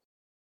different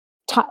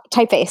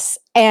typeface,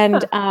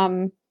 and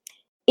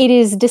it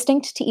is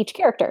distinct to each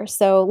character.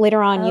 So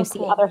later on, you see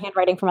other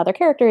handwriting from other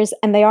characters,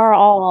 and they are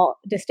all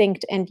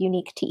distinct and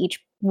unique to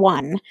each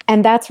one,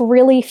 and that's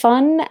really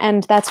fun.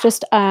 And that's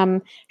just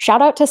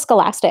shout out to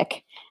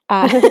Scholastic.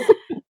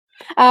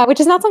 Which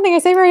is not something I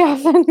say very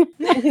often.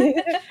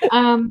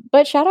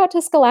 But shout out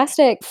to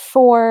Scholastic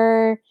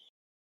for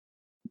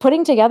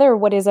putting together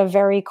what is a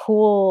very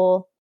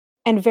cool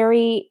and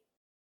very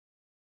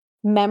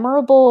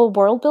memorable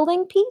world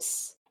building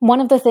piece. One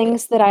of the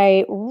things that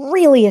I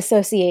really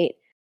associate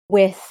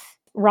with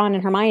Ron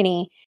and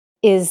Hermione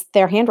is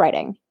their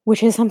handwriting,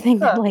 which is something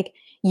that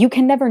you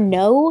can never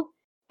know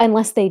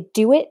unless they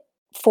do it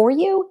for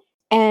you.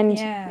 And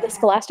the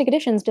Scholastic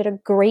editions did a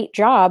great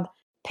job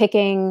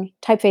picking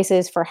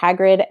typefaces for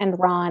Hagrid and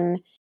Ron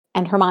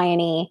and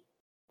Hermione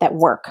that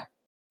work.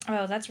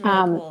 Oh, that's really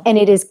cool. And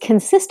it is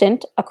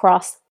consistent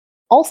across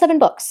all 7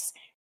 books.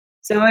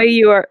 So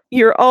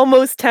you're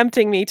almost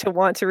tempting me to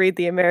want to read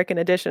the American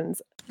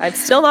editions. I'm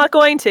still not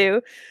going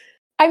to.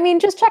 I mean,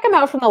 just check them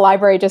out from the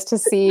library just to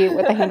see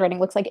what the handwriting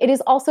looks like. It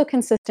is also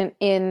consistent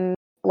in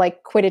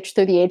like Quidditch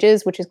Through the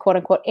Ages, which is quote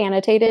unquote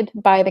annotated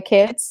by the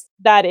kids,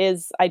 That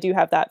is, I do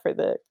have that for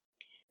the.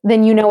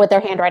 then you know what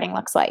their handwriting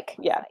looks like.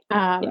 Yeah.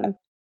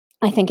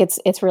 I think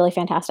it's really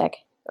fantastic.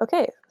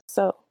 Okay,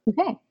 so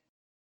Okay.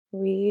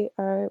 we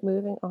are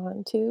moving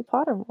on to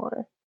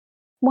Pottermore.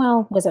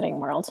 Well, Wizarding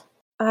World.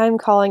 I'm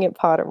calling it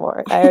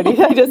Pottermore.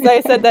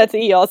 I said that to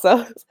E also.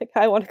 It's like,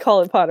 I want to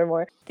call it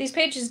Pottermore. These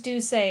pages do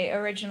say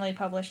originally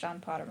published on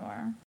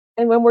Pottermore.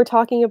 And when we're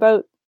talking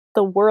about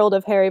the world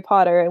of Harry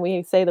Potter and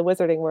we say the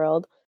Wizarding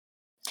World,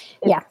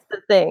 it's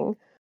the thing.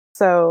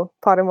 So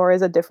Pottermore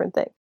is a different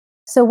thing.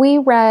 So we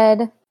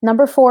read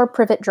number 4,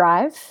 Privet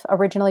Drive,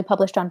 originally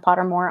published on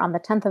Pottermore on the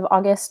 10th of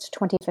August,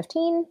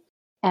 2015,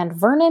 and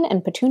Vernon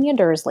and Petunia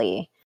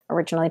Dursley,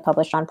 originally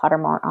published on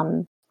Pottermore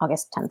on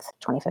August 10th,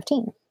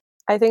 2015.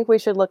 I think we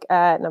should look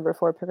at number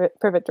 4,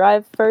 Privet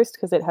Drive first,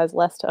 because it has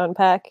less to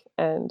unpack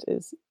and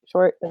is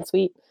short and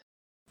sweet.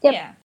 Yep.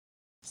 Yeah.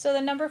 So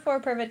the number 4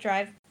 Privet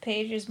Drive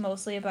page is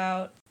mostly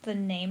about the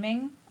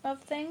naming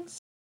of things.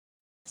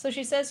 So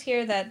she says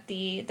here that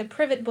the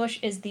privet bush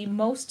is the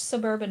most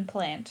suburban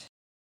plant,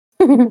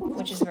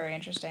 which is very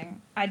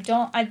interesting.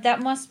 That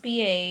must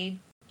be a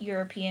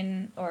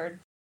European or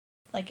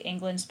like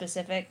England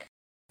specific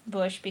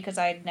bush, because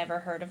I'd never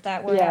heard of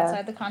that word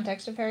outside the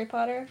context of Harry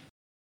Potter.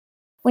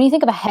 When you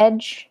think of a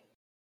hedge,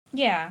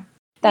 yeah,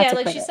 that's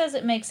like privet. she says,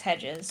 it makes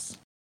hedges.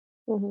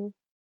 Mm-hmm.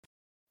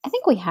 I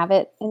think we have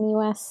it in the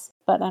US,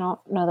 but I don't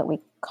know that we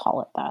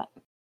call it that.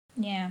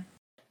 Yeah.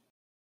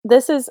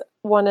 This is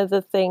one of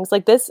the things,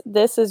 like this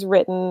is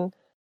written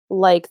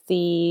like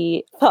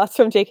the thoughts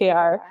from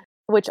JKR,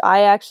 which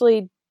I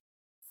actually,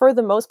 for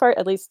the most part,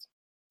 at least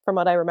from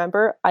what I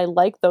remember, I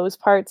like those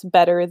parts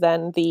better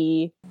than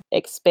the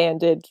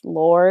expanded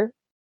lore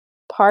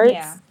parts.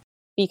 Yeah.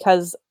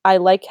 Because I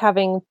like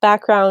having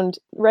background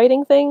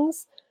writing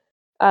things.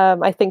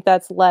 I think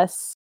that's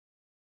less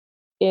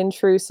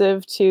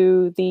intrusive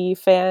to the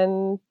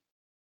fan.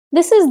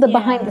 This is the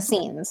behind the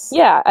scenes.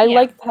 Yeah, I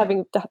like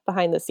having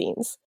behind the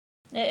scenes.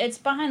 It's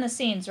behind the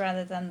scenes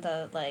rather than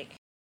the, like,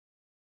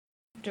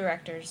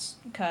 director's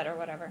cut or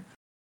whatever.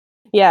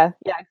 Yeah,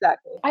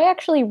 exactly. I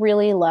actually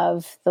really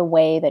love the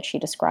way that she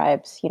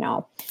describes,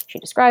 she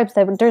describes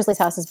that Dursley's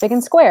house is big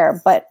and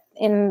square, but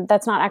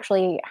that's not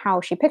actually how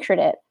she pictured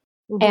it.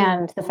 Mm-hmm.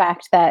 And the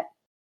fact that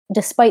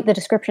despite the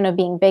description of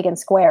being big and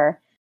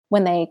square,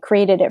 when they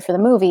created it for the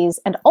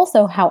movies, and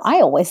also how I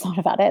always thought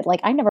about it,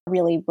 like I never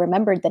really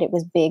remembered that it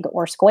was big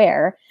or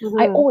square. Mm-hmm.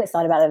 I always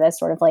thought about it as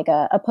sort of like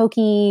a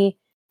pokey,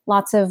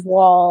 lots of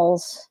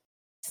walls,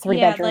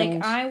 3 bedrooms.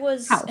 Like I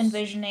was house.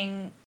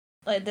 Envisioning,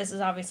 like this is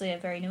obviously a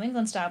very New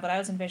England style, but I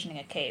was envisioning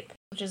a cape,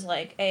 which is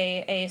like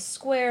a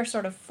square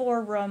sort of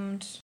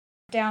 4-roomed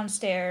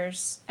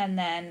downstairs, and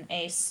then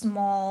a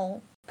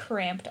small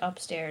cramped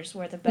upstairs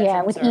where the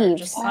bedrooms are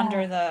eaves. Just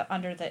under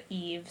the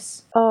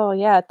eaves. Oh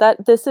yeah,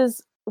 this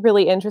is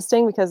really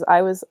interesting because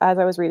as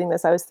I was reading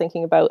this, I was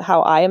thinking about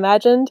how I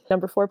imagined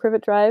number 4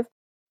 Privet Drive,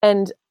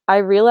 and I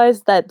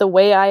realized that the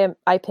way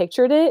I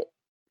pictured it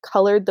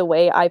colored the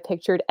way I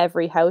pictured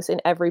every house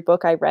in every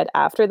book I read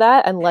after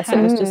that, unless it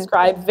was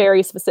described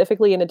very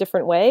specifically in a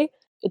different way.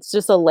 It's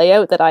just a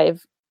layout that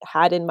I've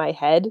had in my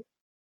head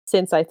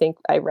since I think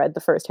I read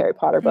the first Harry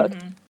Potter book.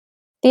 Mm-hmm.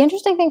 The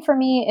interesting thing for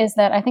me is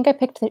that I think I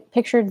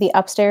pictured the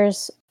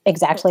upstairs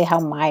exactly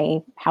how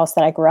my house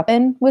that I grew up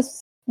in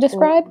was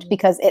described,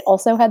 because it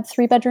also had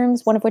 3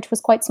 bedrooms, one of which was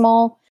quite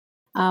small,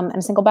 and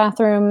a single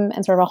bathroom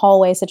and sort of a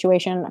hallway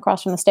situation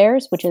across from the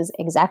stairs, which is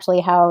exactly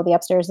how the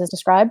upstairs is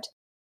described.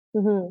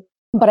 Mm-hmm.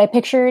 But I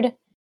pictured,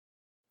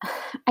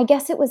 I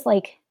guess it was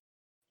like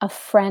a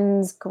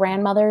friend's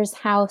grandmother's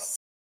house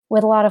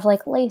with a lot of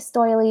like lace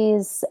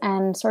doilies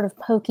and sort of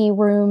pokey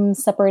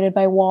rooms separated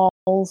by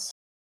walls.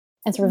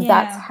 And sort of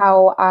that's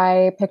how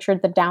I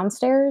pictured the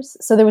downstairs.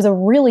 So there was a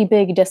really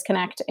big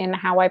disconnect in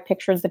how I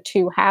pictured the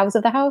 2 halves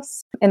of the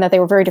house, in that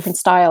they were very different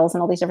styles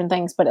and all these different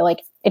things, but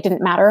it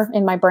didn't matter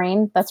in my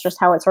brain. That's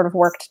just how it sort of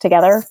worked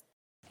together.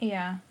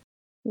 Yeah.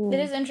 It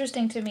is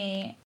interesting to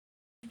me,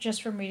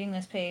 just from reading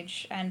this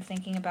page and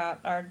thinking about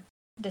our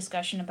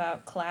discussion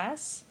about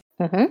class,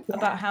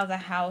 about how the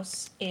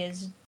house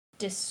is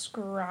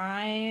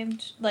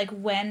described. Like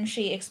when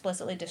she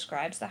explicitly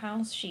describes the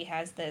house, she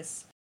has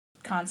this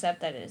concept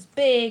that it is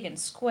big and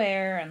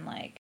square and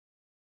like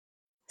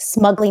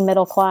smugly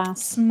middle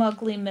class,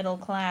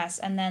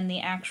 and then the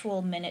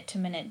actual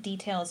minute-to-minute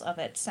details of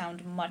it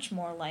sound much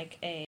more like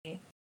a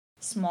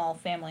small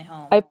family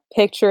home. I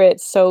picture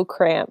it so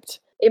cramped.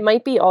 It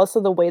might be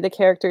also the way the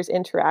characters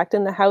interact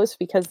in the house,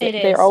 because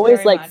they're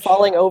always like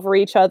falling over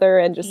each other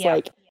and just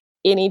like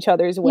in each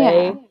other's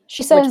way. Yeah.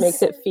 She says, which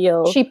makes it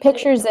feel, she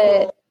pictures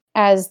it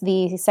as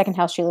the second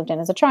house she lived in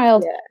as a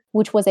child,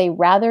 which was a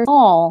rather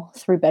small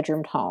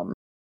 3-bedroomed home.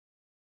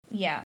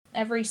 Yeah,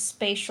 every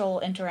spatial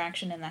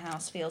interaction in the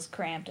house feels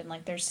cramped, and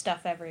like there's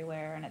stuff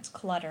everywhere and it's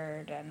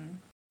cluttered and...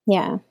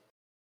 Yeah.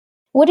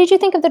 What did you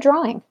think of the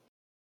drawing?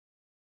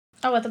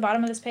 Oh, at the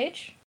bottom of this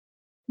page?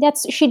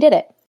 She did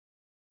it.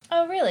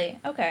 Oh, really?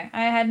 Okay.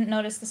 I hadn't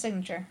noticed the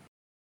signature.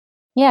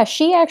 Yeah,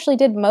 she actually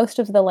did most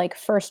of the like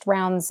first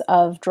rounds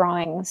of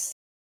drawings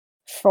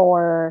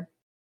for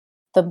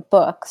the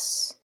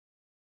books,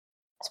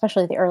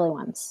 especially the early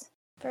ones.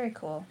 Very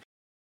cool.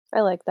 I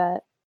like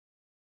that.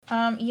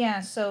 Yeah,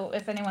 so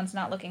if anyone's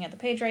not looking at the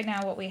page right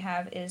now, what we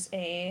have is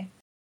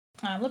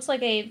looks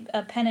like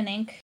a pen and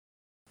ink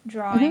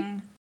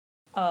drawing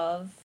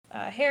of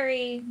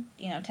Harry,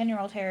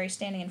 10-year-old Harry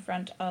standing in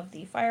front of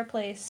the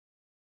fireplace,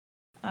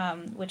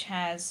 which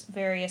has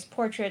various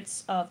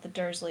portraits of the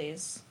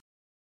Dursleys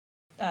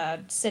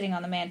sitting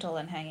on the mantle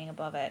and hanging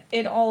above it,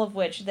 in all of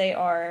which they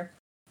are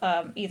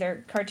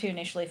either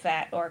cartoonishly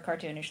fat or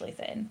cartoonishly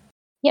thin.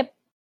 Yep.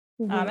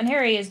 And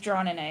Harry is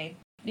drawn in a,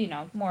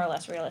 more or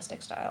less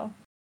realistic style.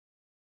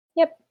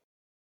 Yep.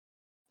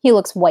 He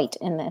looks white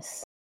in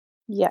this.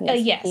 Yes.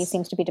 Yes. He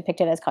seems to be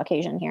depicted as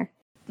Caucasian here.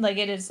 Like,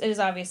 it is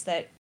obvious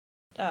that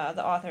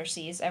the author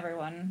sees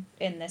everyone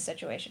in this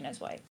situation as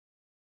white.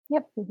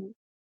 Yep.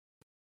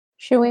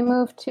 Should we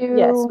move to...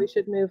 Yes, we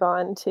should move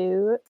on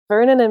to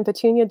Vernon and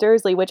Petunia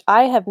Dursley, which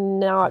I have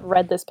not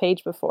read this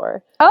page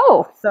before.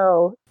 Oh!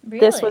 So Really?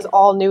 This was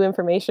all new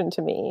information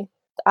to me.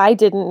 I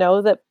didn't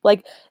know that,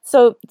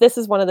 so this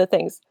is one of the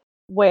things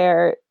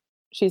where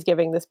she's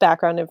giving this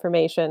background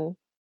information,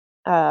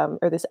 or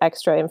this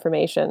extra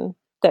information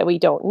that we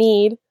don't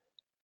need.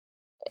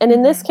 And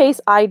in this case,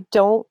 I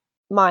don't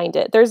mind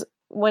it.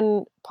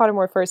 When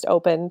Pottermore first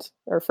opened,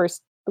 or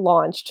first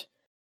launched.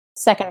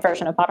 Second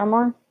version of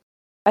Pottermore?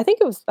 I think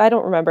it was, I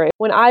don't remember.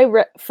 When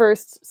I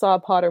first saw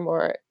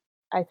Pottermore,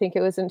 I think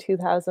it was in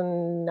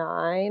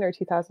 2009 or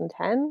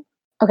 2010.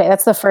 Okay,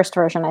 that's the first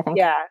version, I think.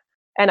 Yeah.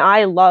 And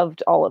I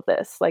loved all of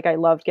this. Like, I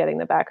loved getting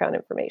the background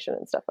information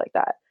and stuff like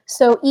that.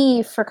 So,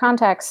 for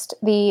context,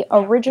 the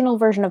original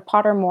version of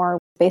Pottermore was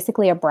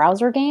basically a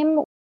browser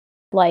game.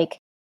 Like,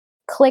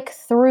 click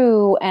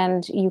through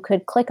and you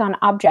could click on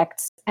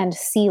objects and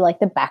see, like,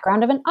 the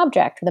background of an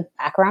object, the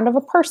background of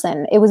a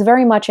person. It was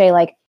very much a,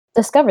 like,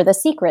 discover the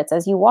secrets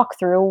as you walk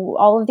through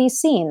all of these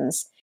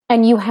scenes.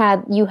 And you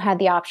had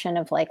the option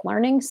of, like,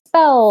 learning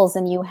spells,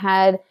 and you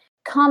had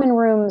common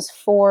rooms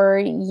for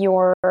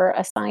your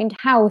assigned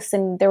house,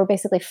 and there were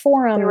basically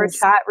forums. There were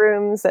chat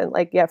rooms and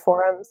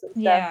forums and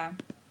stuff. Yeah.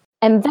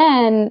 And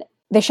then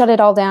they shut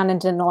it all down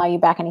and didn't allow you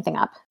back anything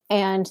up.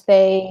 And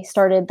they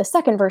started the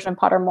second version of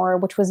Pottermore,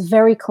 which was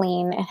very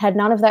clean. It had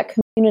none of that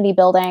community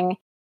building,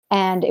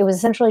 and it was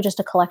essentially just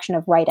a collection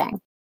of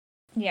writing.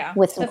 Yeah.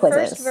 With some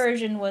quizzes. The first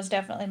version was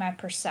definitely my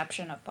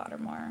perception of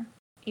Pottermore.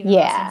 Even though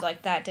it seems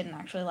like that didn't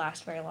actually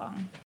last very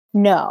long.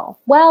 No.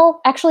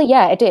 Well, actually,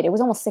 yeah, it did. It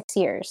was almost 6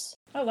 years.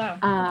 Oh, wow.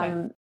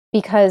 Okay.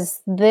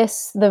 Because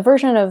the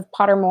version of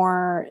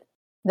Pottermore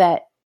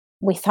that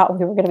we thought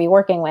we were going to be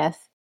working with,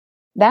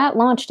 that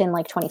launched in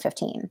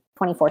 2014,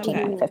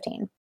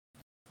 2015.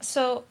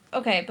 So,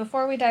 okay,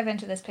 before we dive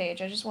into this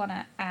page, I just want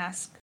to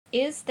ask,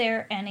 is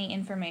there any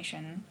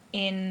information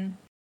in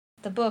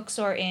the books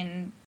or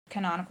in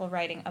canonical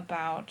writing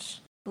about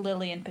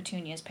Lily and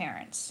Petunia's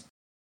parents?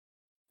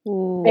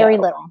 No. Very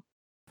little.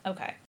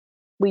 Okay.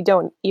 We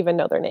don't even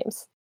know their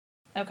names.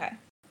 Okay.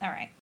 All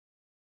right.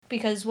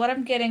 Because what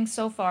I'm getting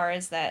so far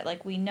is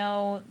that, we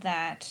know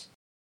that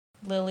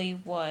Lily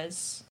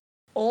was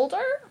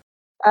older?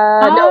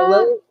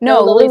 No,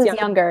 Lily was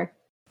younger.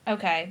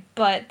 Okay,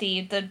 but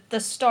the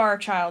star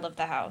child of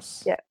the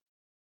house. Yeah.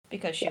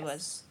 Because she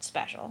was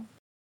special.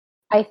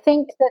 I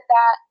think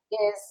that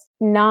is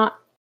not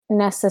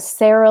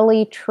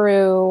necessarily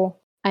true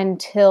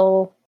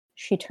until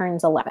she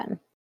turns 11.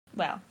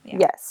 Well, yeah.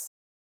 Yes.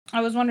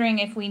 I was wondering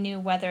if we knew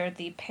whether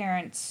the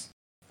parents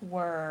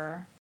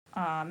were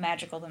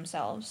magical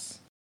themselves.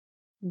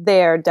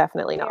 They're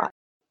definitely not.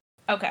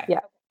 Okay.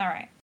 Yeah. All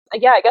right.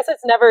 Yeah, I guess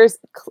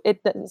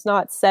it's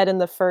not said in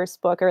the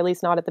first book, or at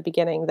least not at the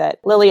beginning, that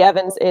Lily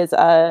Evans is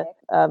a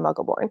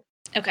Muggle-born.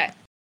 Okay.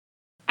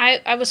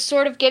 I was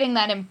sort of getting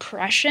that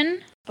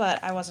impression,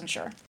 but I wasn't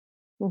sure.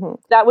 Mm-hmm.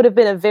 That would have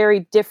been a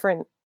very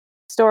different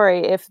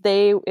story if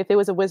it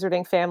was a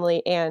wizarding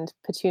family and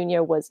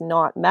Petunia was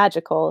not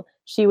magical.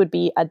 She would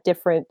be a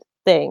different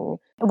thing,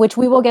 which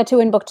we will get to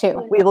in book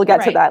 2. We will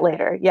get to that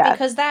later. Yeah,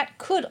 because that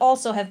could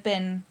also have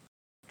been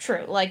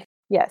true.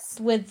 Yes,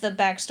 with the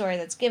backstory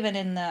that's given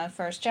in the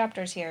first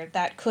chapters here,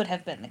 that could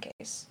have been the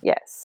case.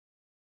 Yes,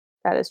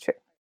 that is true.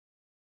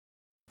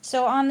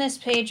 So on this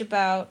page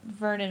about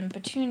Vernon and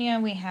Petunia,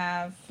 we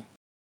have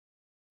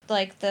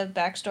the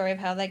backstory of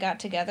how they got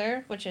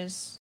together, which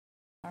is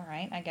all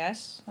right, I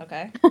guess.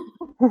 Okay.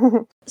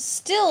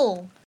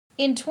 Still,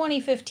 in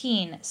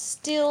 2015,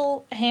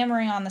 still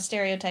hammering on the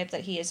stereotype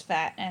that he is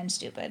fat and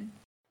stupid.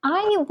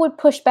 I would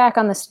push back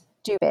on the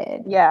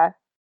stupid. Yeah.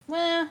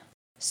 Well,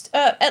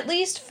 at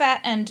least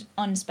fat and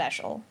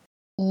unspecial.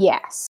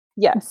 Yes.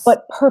 Yes.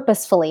 But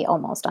purposefully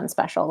almost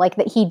unspecial.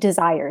 That he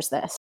desires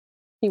this.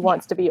 He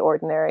wants to be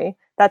ordinary.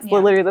 That's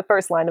literally the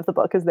first line of the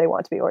book, is they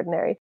want to be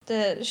ordinary.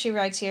 She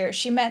writes here,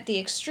 she met the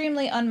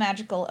extremely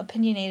unmagical,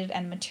 opinionated,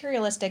 and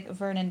materialistic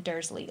Vernon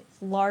Dursley,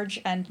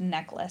 large and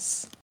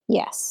necklace.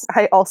 Yes.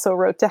 I also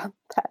wrote down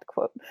that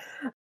quote.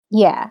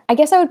 Yeah. I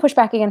guess I would push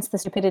back against the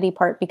stupidity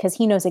part, because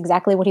he knows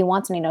exactly what he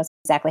wants and he knows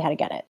exactly how to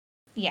get it.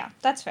 Yeah,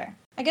 that's fair.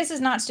 I guess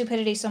it's not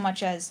stupidity so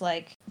much as,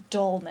 like,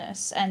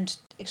 dullness, and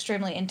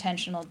extremely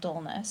intentional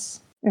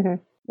dullness. Mm-hmm.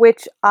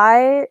 Which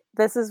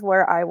this is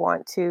where I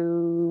want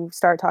to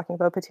start talking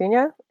about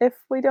Petunia, if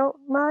we don't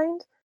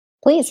mind.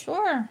 Please.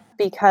 Sure.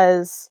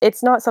 Because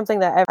it's not something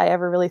that I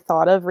ever really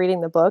thought of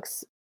reading the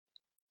books.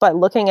 But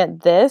looking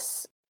at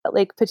this,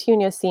 like,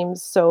 Petunia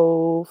seems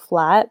so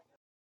flat.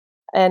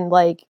 And,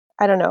 like,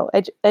 I don't know,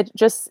 it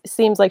just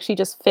seems like she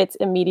just fits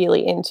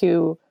immediately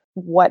into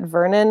what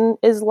Vernon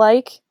is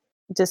like,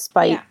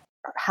 despite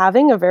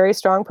having a very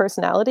strong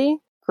personality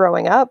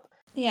growing up.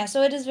 Yeah,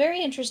 so it is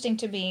very interesting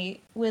to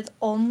me, with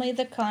only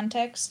the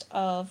context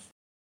of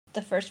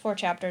the first 4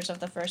 chapters of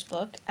the first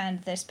book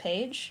and this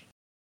page,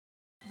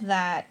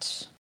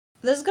 that,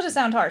 this is going to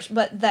sound harsh,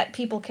 but that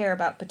people care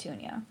about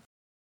Petunia.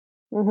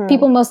 Mm-hmm.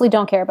 People mostly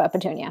don't care about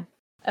Petunia.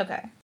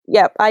 Okay.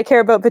 Yep, I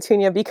care about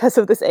Petunia because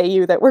of this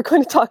AU that we're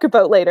going to talk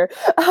about later.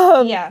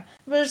 Yeah,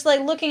 but just,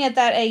 like, looking at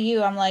that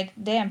AU, I'm like,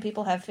 damn,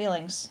 people have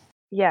feelings.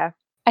 Yeah.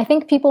 I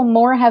think people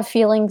more have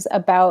feelings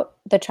about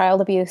the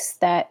child abuse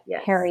that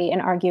Harry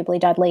and arguably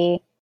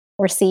Dudley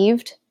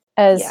received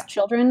as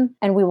children,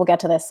 and we will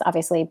get to this,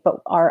 obviously,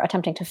 but are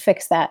attempting to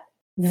fix that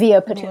via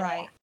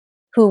Petunia,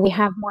 who we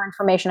have more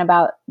information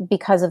about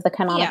because of the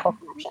canonical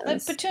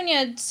connections.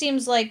 Petunia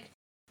seems like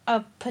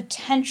a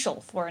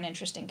potential for an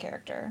interesting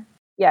character.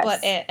 Yes.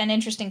 But an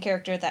interesting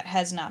character that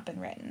has not been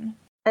written.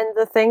 And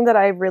the thing that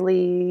I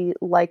really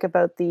like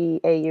about the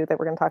AU that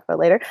we're going to talk about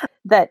later,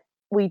 that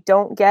we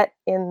don't get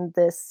in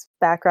this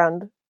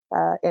background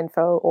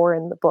info or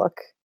in the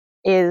book,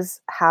 is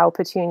how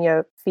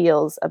Petunia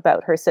feels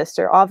about her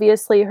sister.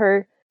 Obviously,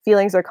 her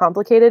feelings are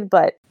complicated,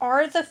 but...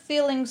 Are the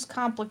feelings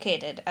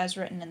complicated as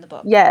written in the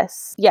book?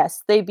 Yes.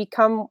 They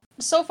become...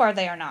 So far,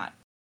 they are not.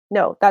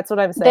 No, that's what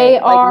I'm saying. They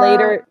are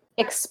later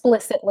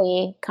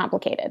explicitly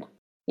complicated.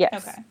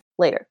 Yes. Okay.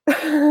 Later.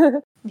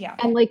 Yeah.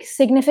 And, like,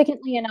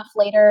 significantly enough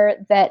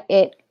later that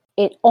it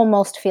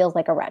almost feels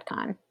like a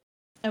retcon.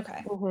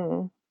 Okay.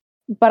 Mm-hmm.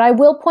 But I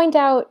will point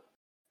out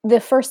the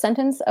first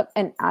sentence of,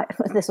 and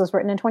this was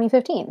written in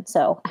 2015,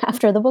 so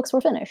after the books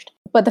were finished.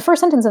 But the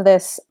first sentence of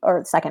this,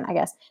 or second, I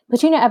guess,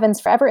 Petunia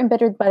Evans, forever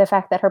embittered by the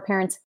fact that her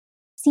parents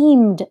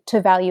seemed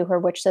to value her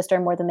witch sister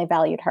more than they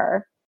valued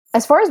her.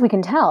 As far as we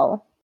can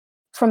tell,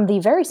 from the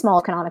very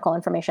small canonical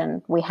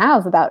information we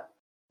have about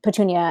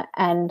Petunia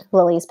and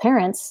Lily's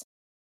parents,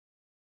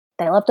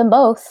 they loved them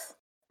both.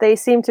 They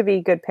seem to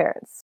be good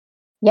parents.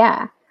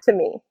 Yeah. To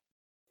me.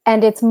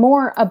 And it's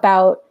more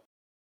about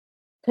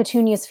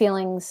Petunia's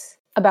feelings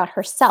about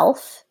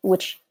herself,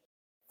 which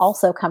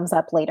also comes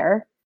up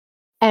later.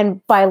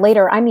 And by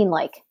later, I mean,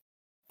 like,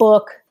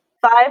 book.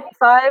 5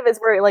 is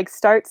where it, like,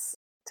 starts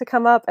to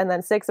come up, and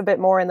then 6 a bit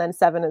more, and then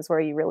 7 is where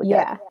you really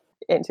get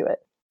into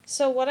it.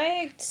 So what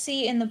I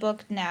see in the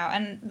book now,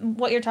 and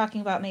what you're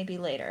talking about maybe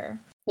later.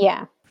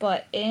 Yeah.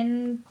 But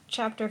in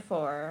chapter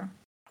 4,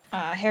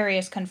 Harry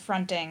is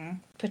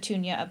confronting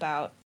Petunia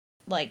about,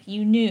 like,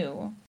 you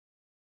knew.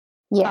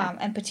 Yeah.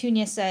 And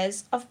Petunia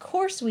says, of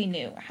course we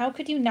knew. How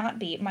could you not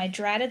be? My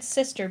dratted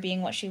sister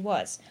being what she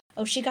was.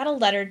 Oh, she got a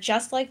letter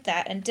just like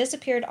that and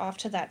disappeared off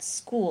to that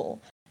school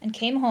and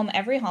came home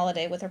every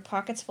holiday with her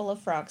pockets full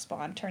of frog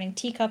spawn, turning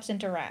teacups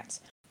into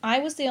rats. I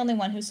was the only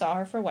one who saw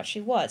her for what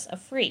she was, a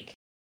freak.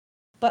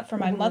 But for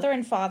my mother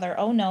and father,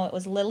 oh no, it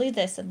was Lily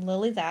this and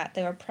Lily that.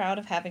 They were proud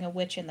of having a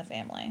witch in the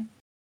family.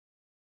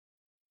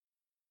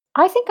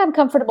 I think I'm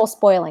comfortable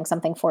spoiling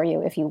something for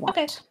you if you want.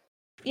 Okay.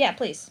 Yeah,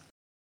 please.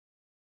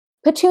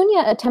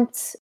 Petunia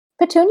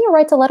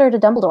writes a letter to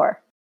Dumbledore.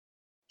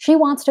 She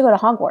wants to go to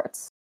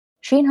Hogwarts.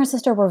 She and her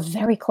sister were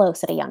very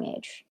close at a young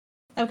age.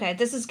 Okay,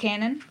 this is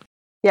canon?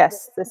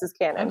 Yes, this is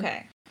canon.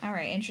 Okay. All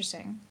right,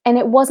 interesting. And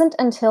it wasn't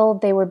until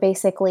they were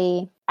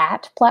basically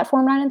at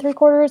Platform 9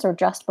 3/4 or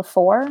just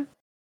before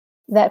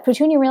that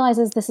Petunia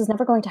realizes this is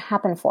never going to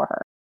happen for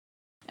her.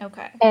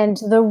 Okay. And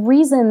the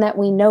reason that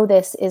we know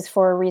this is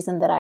for a reason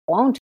that I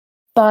won't.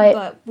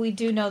 But we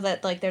do know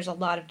that, like, there's a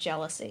lot of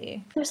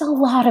jealousy. There's a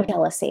lot of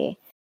jealousy.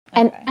 Okay.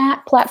 And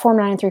at Platform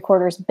 9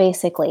 3/4,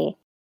 basically,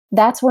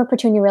 that's where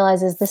Petunia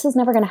realizes this is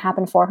never going to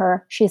happen for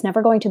her. She's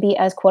never going to be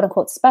as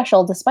quote-unquote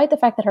special, despite the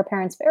fact that her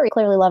parents very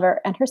clearly love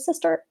her, and her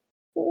sister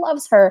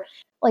loves her,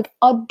 like,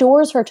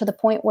 adores her to the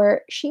point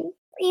where she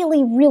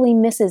really, really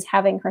misses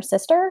having her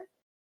sister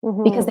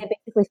because they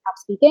basically stop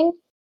speaking.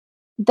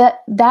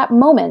 That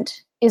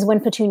moment is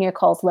when Petunia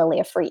calls Lily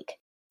a freak.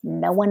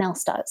 No one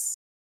else does.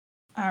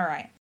 All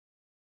right.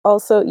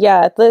 Also,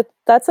 yeah,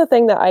 that's a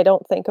thing that I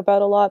don't think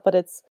about a lot, but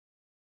it's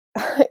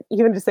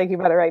even just thinking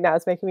about it right now,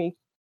 it's making me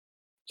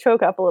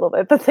choke up a little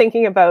bit, but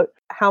thinking about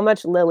how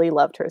much Lily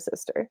loved her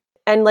sister.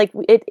 And, like,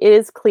 it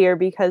is clear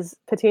because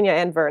Petunia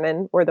and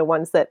Vernon were the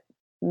ones that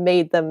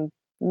made them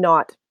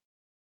not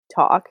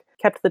talk,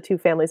 kept the two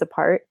families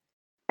apart.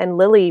 And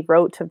Lily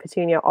wrote to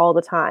Petunia all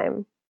the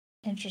time.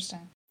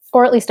 Interesting.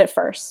 Or at least at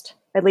first.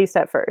 At least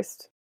at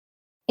first.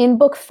 In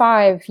book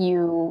 5,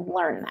 you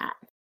learn that.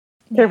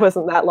 There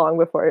wasn't that long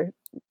before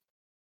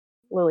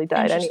Lily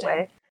died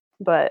anyway.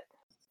 But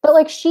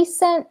like, she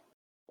sent,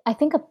 I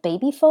think, a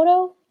baby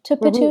photo to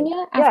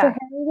Petunia after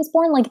Harry was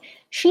born. Like,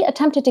 she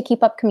attempted to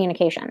keep up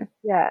communication.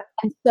 Yeah.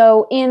 And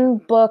so in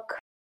book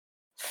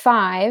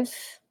 5,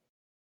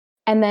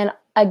 and then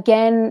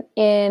again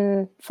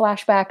in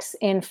flashbacks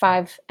in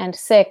 5 and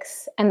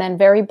 6, and then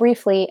very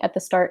briefly at the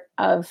start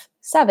of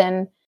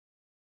 7,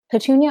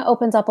 Petunia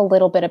opens up a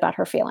little bit about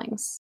her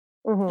feelings.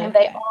 And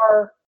they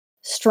are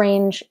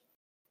strange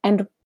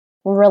and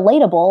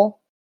relatable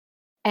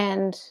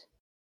and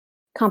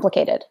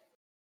complicated.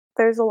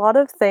 There's a lot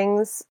of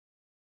things,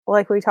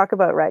 like we talk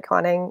about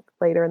retconning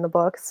later in the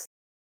books,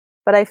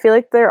 but I feel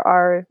like there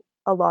are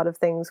a lot of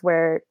things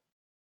where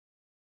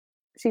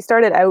she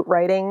started out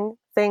writing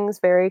things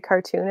very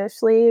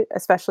cartoonishly,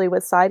 especially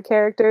with side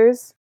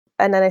characters,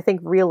 and then I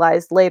think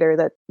realized later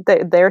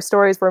that their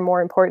stories were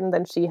more important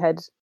than she had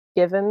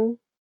given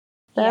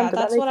them. Yeah,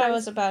 that's what I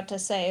was about to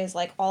say, is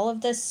like all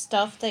of this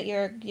stuff that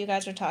you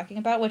guys are talking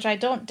about, which I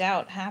don't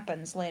doubt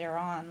happens later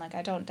on. Like,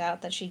 I don't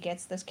doubt that she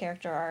gets this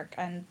character arc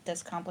and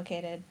this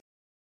complicated,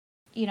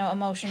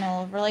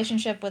 emotional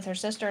relationship with her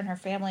sister and her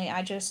family.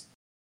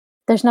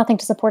 There's nothing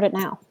to support it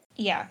now.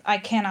 Yeah, I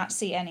cannot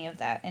see any of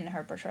that in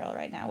her portrayal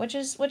right now, which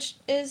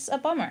is a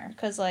bummer,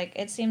 because like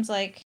it seems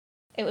like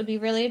it would be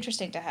really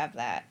interesting to have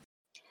that.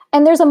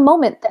 And there's a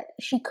moment that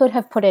she could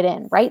have put it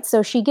in, right?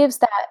 So she gives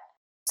that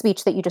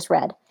speech that you just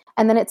read.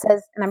 And then it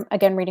says, and I'm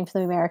again reading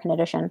from the American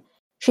edition,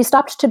 she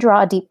stopped to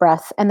draw a deep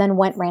breath and then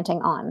went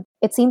ranting on.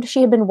 It seemed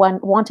she had been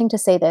wanting to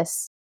say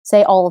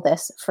all of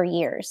this for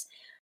years.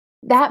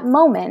 That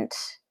moment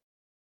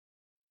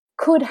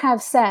could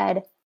have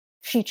said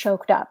she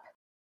choked up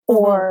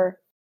or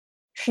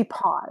she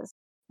paused,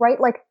 right?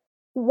 Like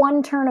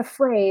one turn of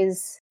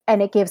phrase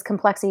and it gives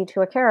complexity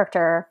to a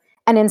character.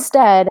 And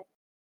instead,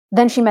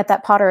 then she met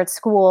that Potter at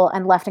school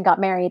and left and got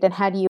married and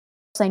had you.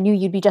 I knew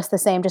you'd be just the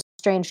same, just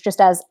strange,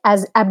 just as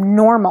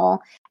abnormal.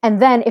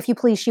 And then, if you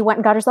please, she went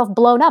and got herself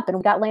blown up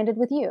and got landed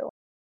with you.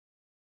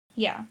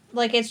 Yeah,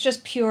 like it's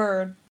just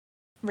pure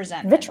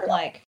resentment. Vitriol.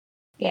 Like,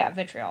 yeah,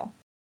 vitriol.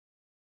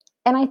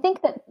 And I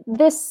think that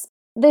this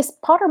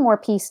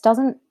Pottermore piece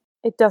doesn't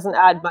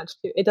add much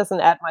to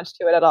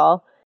it at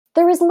all.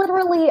 There is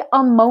literally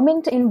a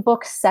moment in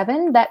book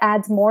 7 that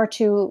adds more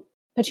to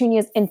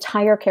Petunia's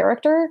entire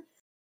character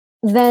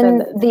than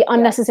the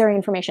unnecessary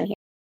information here.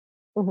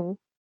 Mm-hmm.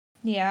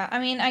 Yeah, I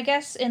mean, I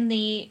guess in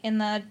the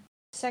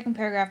second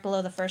paragraph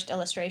below the first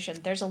illustration,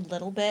 there's a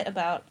little bit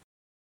about,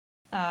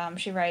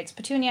 she writes,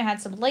 Petunia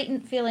had some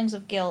latent feelings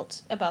of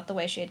guilt about the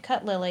way she had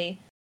cut Lily,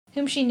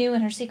 whom she knew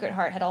in her secret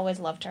heart had always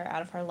loved her,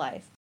 out of her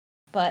life.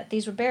 But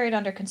these were buried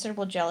under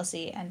considerable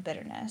jealousy and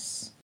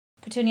bitterness.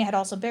 Petunia had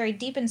also buried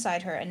deep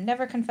inside her, and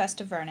never confessed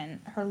to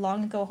Vernon, her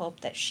long-ago hope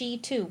that she,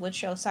 too, would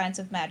show signs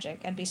of magic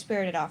and be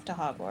spirited off to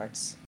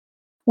Hogwarts.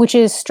 Which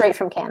is straight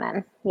from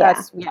canon. Yeah.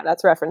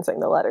 That's referencing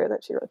the letter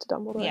that she wrote to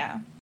Dumbledore. Yeah.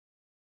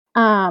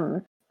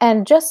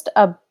 And just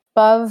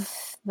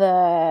above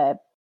the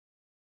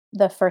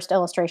first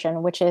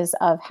illustration, which is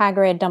of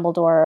Hagrid,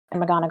 Dumbledore,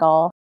 and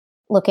McGonagall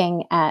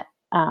looking at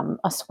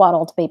a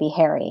swaddled baby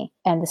Harry.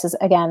 And this is,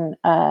 again,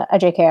 a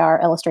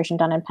JKR illustration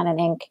done in pen and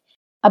ink.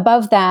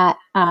 Above that,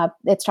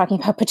 it's talking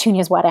about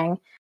Petunia's wedding,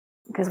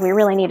 because we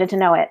really needed to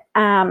know it.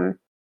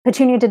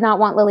 Petunia did not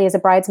want Lily as a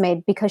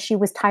bridesmaid because she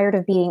was tired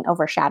of being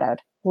overshadowed.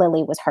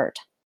 Lily was hurt.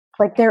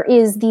 Like, there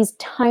is these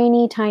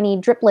tiny, tiny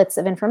driplets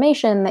of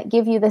information that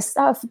give you this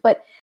stuff,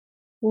 but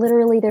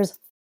literally there's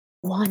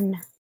one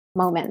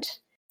moment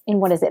in,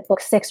 what is it,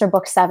 book 6 or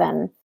book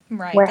 7,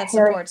 right, where that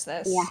Harry supports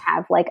this. Yeah,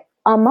 have like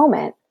a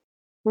moment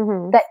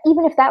that,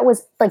 even if that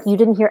was like you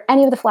didn't hear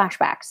any of the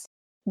flashbacks,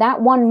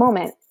 that one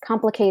moment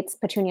complicates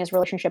Petunia's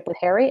relationship with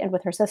Harry and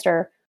with her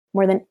sister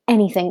more than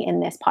anything in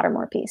this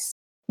Pottermore piece,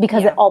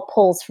 because it all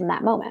pulls from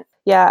that moment.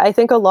 Yeah, I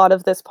think a lot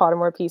of this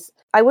Pottermore piece,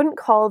 I wouldn't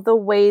call the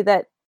way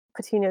that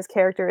Petunia's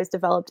character is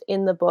developed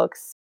in the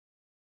books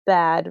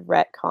bad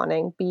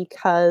retconning,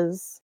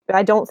 because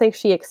I don't think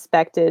she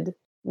expected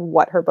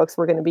what her books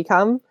were going to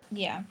become.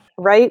 Yeah.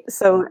 Right?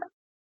 So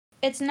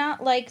it's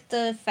not like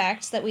the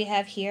facts that we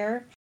have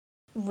here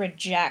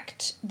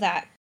reject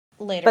that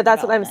later. But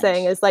that's what I'm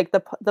saying, is like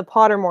the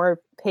Pottermore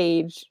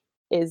page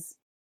is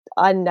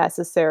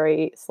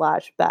unnecessary /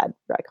 bad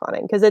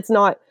retconning, because it's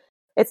not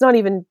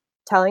even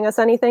telling us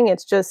anything.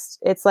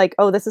 It's like,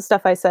 oh, this is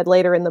stuff I said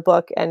later in the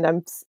book, and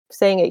I'm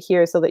saying it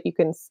here so that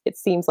it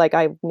seems like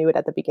I knew it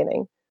at the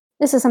beginning.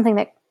 This is something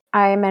that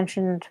I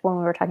mentioned when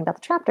we were talking about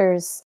the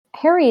chapters.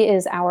 Harry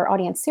is our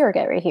audience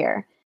surrogate right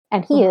here,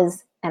 and he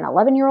is an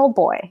 11-year-old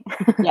boy.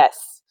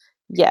 Yes.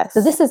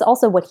 So this is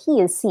also what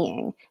he is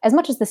seeing. As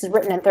much as this is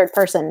written in third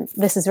person,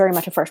 this is very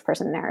much a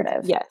first-person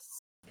narrative.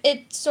 Yes.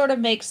 It sort of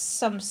makes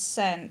some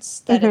sense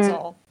that it's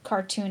all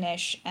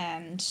cartoonish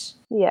and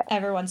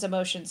everyone's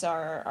emotions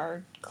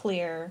are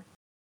clear.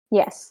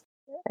 Yes.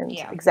 And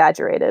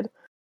exaggerated.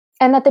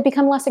 And that they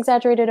become less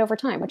exaggerated over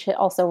time, which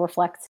also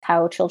reflects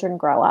how children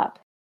grow up.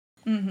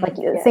 Like,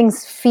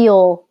 things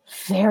feel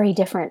very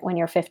different when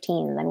you're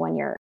 15 than when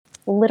you're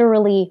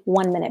literally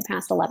 1 minute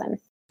past 11.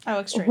 Oh,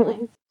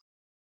 extremely.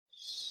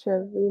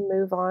 Should we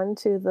move on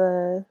to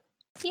the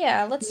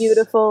let's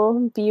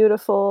beautiful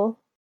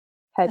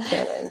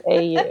Headcanon,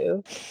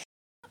 AU.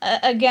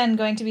 Again,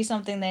 going to be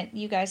something that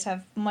you guys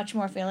have much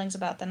more feelings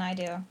about than I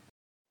do.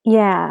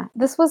 Yeah,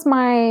 this was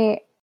my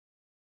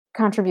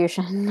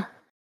contribution.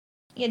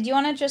 Yeah, do you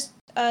want to just,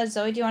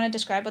 Zoe, do you want to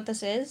describe what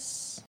this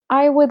is?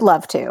 I would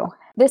love to.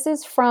 This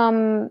is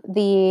from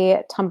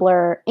the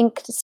Tumblr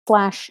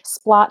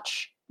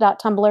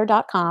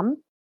inked/splotch.tumblr.com,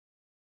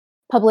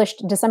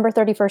 published December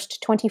 31st,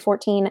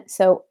 2014,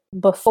 so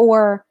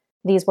before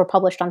these were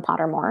published on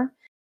Pottermore.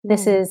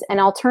 This is an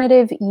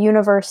alternative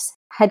universe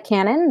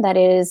headcanon. That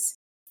is,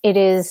 it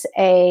is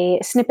a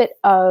snippet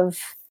of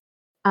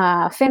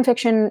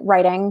fanfiction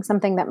writing,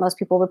 something that most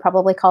people would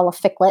probably call a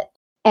fic-lit,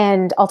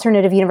 and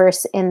alternative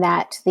universe in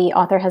that the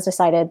author has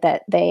decided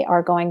that they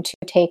are going to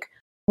take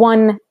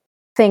one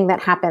thing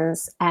that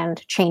happens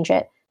and change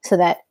it so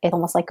that it's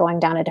almost like going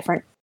down a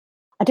different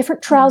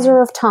trouser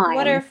of time.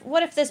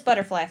 What if this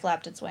butterfly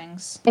flapped its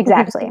wings?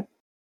 Exactly.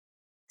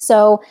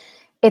 So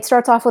it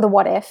starts off with a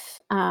what if,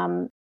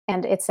 and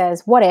it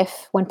says, what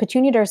if, when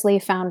Petunia Dursley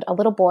found a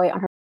little boy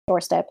on her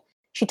doorstep,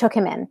 she took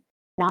him in,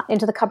 not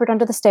into the cupboard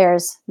under the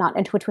stairs, not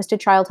into a twisted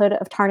childhood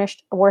of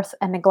tarnished worth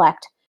and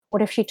neglect.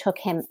 What if she took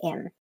him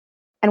in?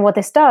 And what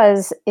this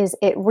does is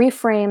it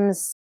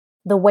reframes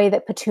the way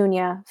that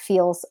Petunia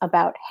feels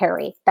about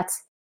Harry.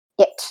 That's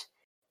it.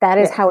 That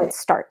is how it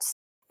starts.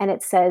 And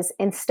it says,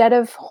 instead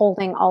of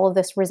holding all of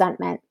this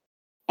resentment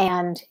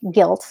and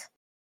guilt,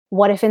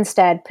 what if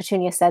instead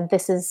Petunia said,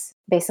 this is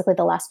basically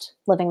the last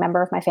living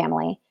member of my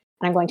family,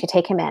 and I'm going to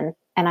take him in,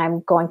 and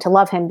I'm going to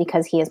love him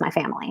because he is my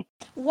family.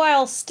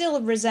 While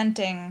still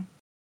resenting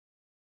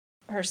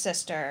her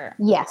sister.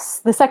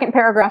 Yes. The second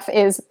paragraph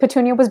is,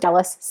 Petunia was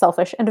jealous,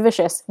 selfish, and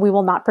vicious. We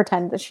will not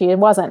pretend that she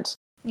wasn't.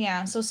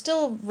 Yeah, so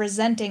still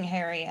resenting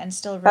Harry and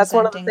still resenting That's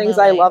one of the things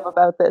Lily. I love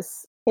about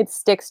this. It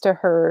sticks to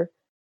her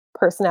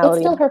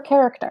personality. It's still her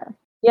character.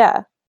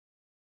 Yeah.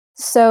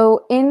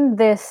 So in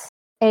this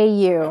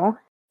AU,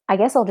 I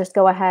guess I'll just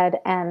go ahead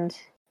and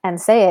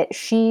say it.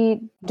 She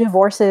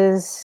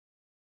divorces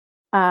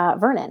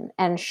Vernon,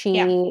 and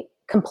she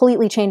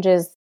completely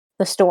changes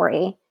the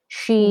story.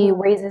 She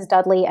raises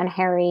Dudley and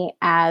Harry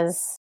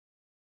as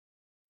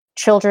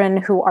children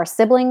who are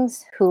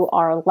siblings, who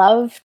are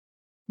loved.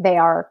 They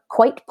are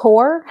quite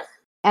poor,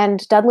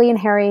 and Dudley and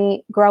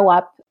Harry grow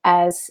up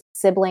as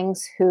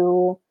siblings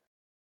who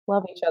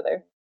love each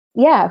other.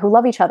 Yeah, who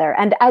love each other,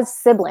 and as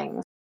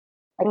siblings.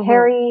 Like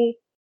Harry,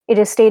 it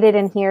is stated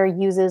in here,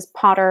 uses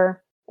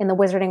Potter in the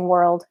wizarding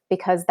world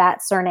because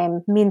that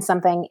surname means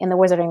something in the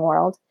wizarding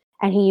world.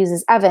 And he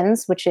uses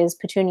Evans, which is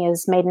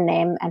Petunia's maiden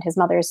name and his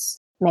mother's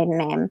maiden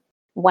name,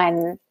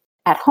 when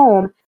at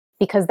home,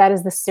 because that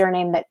is the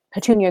surname that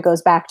Petunia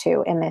goes back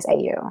to in this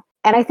AU.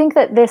 And I think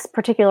that this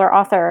particular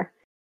author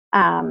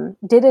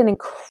did an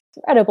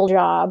incredible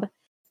job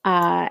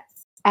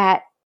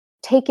at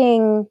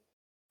taking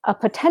a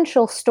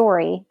potential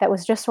story that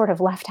was just sort of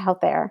left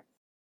out there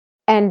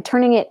and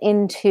turning it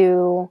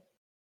into,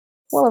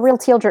 well, a real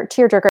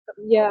tearjerker.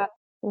 Yeah.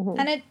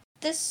 And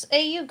this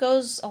AU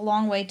goes a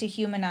long way to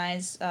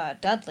humanize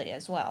Dudley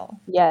as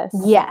well. Yes.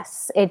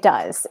 Yes, it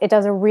does. It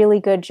does a really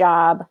good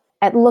job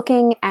at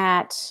looking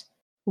at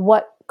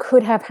what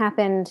could have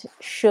happened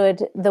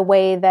should the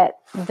way that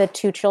the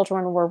two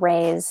children were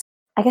raised,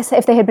 I guess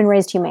if they had been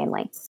raised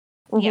humanely.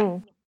 Yeah.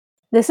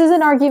 This is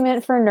an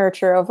argument for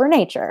nurture over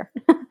nature.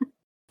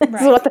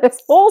 This is what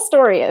this whole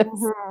story is.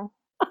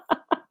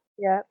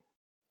 Yeah.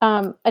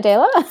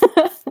 Adela,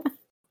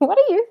 what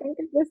do you think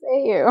of this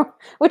AU?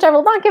 Which I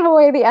will not give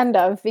away the end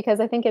of because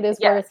I think it is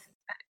worth.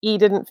 E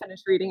didn't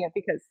finish reading it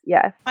because,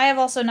 I have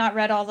also not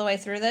read all the way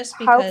through this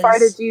because... How far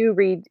did you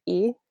read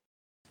E?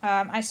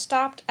 I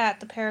stopped at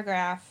the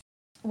paragraph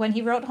when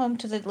he wrote home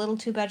to the little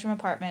 2-bedroom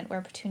apartment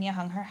where Petunia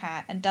hung her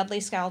hat and Dudley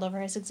scowled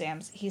over his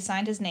exams. He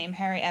signed his name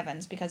Harry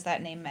Evans because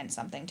that name meant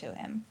something to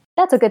him.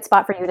 That's a good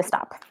spot for you to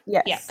stop.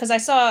 Yes. Yeah, because I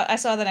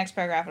saw the next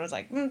paragraph and I was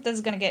like, this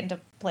is going to get into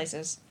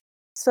places.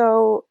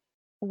 So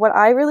what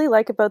I really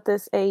like about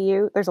this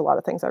AU, there's a lot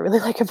of things I really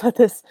like about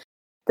this,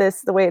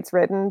 the way it's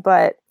written,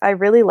 but I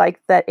really like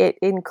that it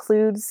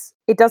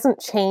doesn't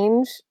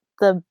change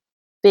the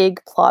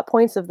big plot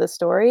points of the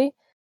story.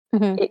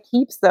 It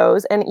keeps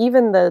those, and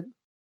even the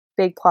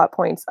big plot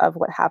points of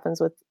what happens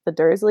with the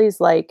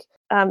Dursleys, like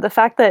the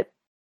fact that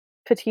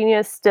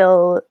Petunia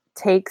still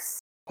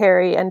takes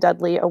Harry and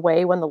Dudley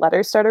away when the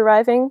letters start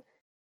arriving,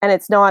 and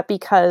it's not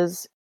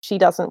because she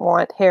doesn't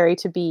want Harry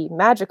to be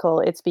magical,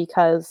 it's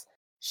because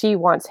she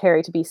wants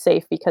Harry to be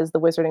safe because the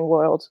wizarding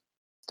world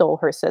stole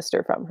her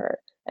sister from her,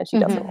 and she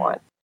doesn't want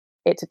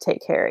it to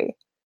take Harry,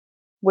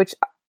 which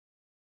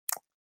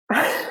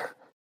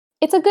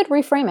it's a good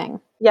reframing.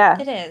 Yeah.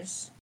 It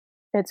is.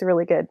 It's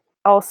really good.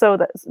 Also,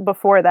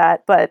 before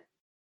that, but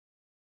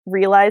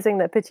realizing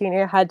that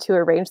Petunia had to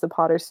arrange the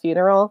Potter's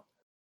funeral.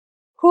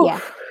 Whew.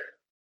 Yeah.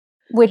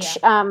 Which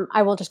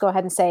I will just go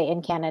ahead and say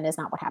in canon is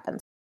not what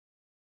happens.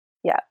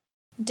 Yeah.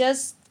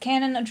 Does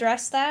canon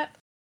address that?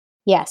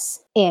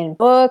 Yes, in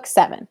book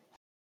 7.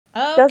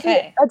 Okay. Does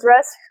it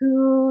address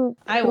who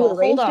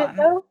arranged it,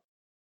 though?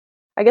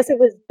 I guess it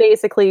was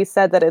basically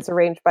said that it's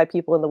arranged by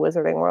people in the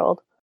wizarding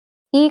world.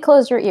 E,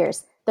 close your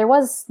ears. There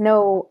was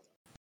no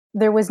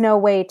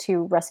way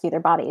to rescue their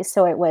bodies,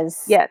 so it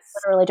was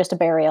literally just a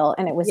burial,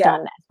 and it was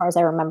done, as far as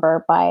I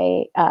remember,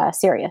 by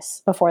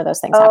Sirius before those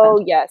things happened.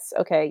 Oh, yes.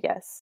 Okay,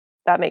 yes.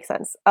 That makes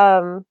sense.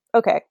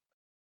 Okay.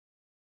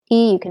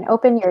 E, you can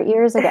open your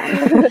ears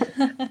again.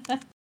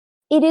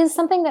 It is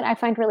something that I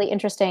find really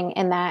interesting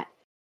in that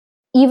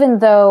even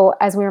though,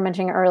 as we were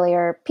mentioning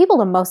earlier,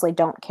 people mostly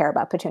don't care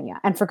about Petunia,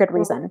 and for good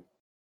reason.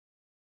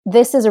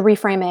 This is a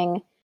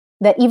reframing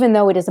that even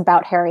though it is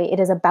about Harry, it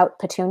is about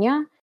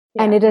Petunia.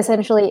 Yeah. And it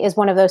essentially is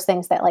one of those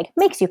things that like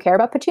makes you care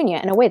about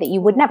Petunia in a way that you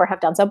would never have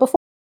done so before.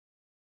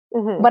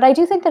 But I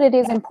do think that it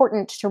is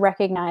important to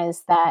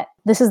recognize that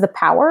this is the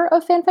power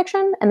of fan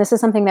fiction, and this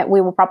is something that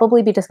we will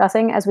probably be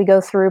discussing as we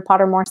go through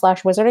Pottermore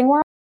 / Wizarding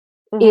World,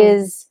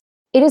 is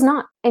it is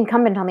not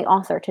incumbent on the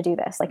author to do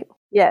this. Like,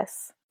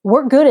 yes,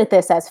 we're good at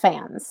this as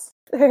fans.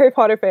 The Harry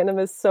Potter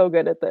fandom is so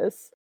good at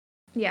this.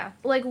 Yeah,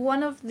 like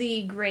one of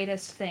the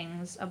greatest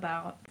things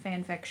about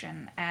fan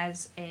fiction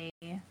as a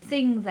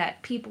thing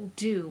that people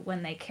do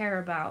when they care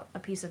about a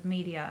piece of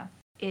media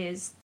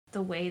is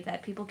the way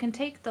that people can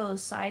take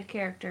those side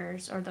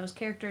characters or those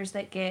characters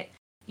that get,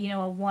 you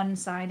know, a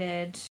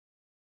one-sided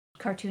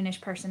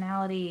cartoonish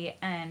personality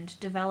and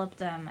develop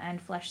them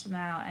and flesh them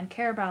out and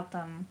care about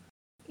them.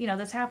 You know,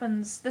 this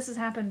has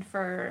happened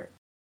for,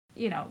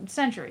 you know,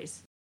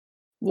 centuries.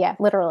 Yeah,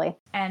 literally.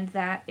 And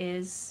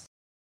that's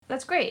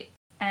great.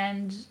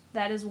 And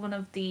that is one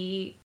of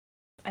the,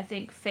 I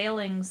think,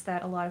 failings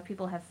that a lot of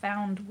people have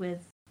found with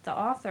the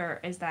author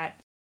is that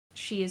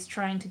she is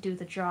trying to do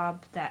the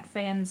job that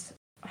fans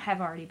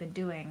have already been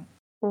doing.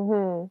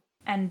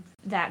 And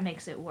that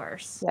makes it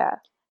worse. Yeah.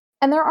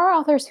 And there are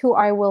authors who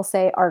I will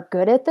say are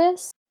good at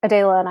this.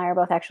 Adela and I are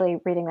both actually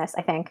reading this,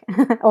 I think,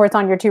 or it's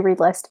on your to-read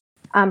list.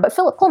 But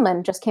Philip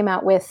Pullman just came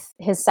out with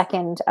his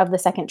second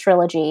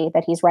trilogy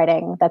that he's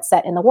writing that's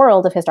set in the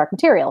world of His Dark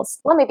Materials.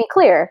 Let me be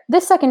clear,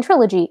 this second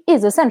trilogy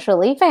is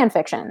essentially fan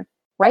fiction,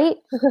 right?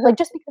 Like,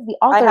 just because the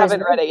author I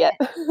haven't read it yet.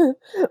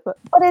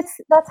 But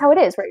that's how it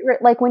is,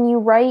 right? Like, when you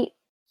write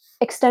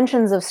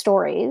extensions of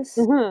stories,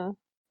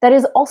 that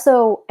is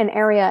also an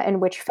area in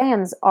which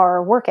fans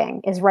are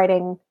working, is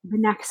writing the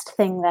next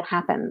thing that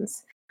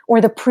happens, or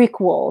the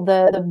prequel,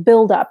 the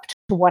build-up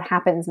to what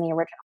happens in the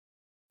original.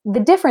 The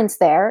difference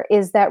there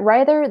is that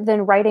rather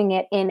than writing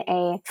it in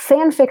a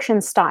fan fiction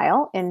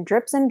style, in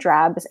drips and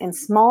drabs, in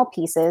small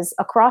pieces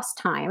across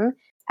time,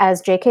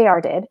 as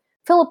JKR did,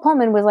 Philip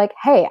Pullman was like,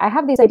 hey, I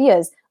have these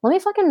ideas. Let me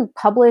fucking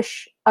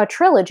publish a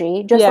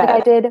trilogy, just like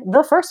I did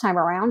the first time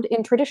around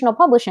in traditional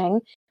publishing,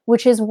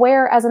 which is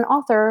where, as an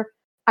author,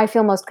 I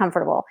feel most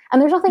comfortable.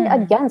 And there's nothing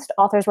against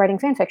authors writing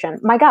fan fiction.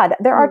 My God,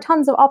 there are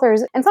tons of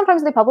authors, and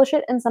sometimes they publish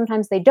it and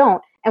sometimes they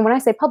don't. And when I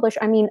say publish,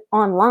 I mean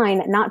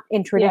online, not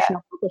in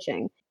traditional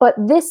publishing. But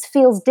this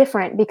feels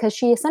different because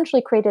she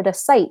essentially created a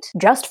site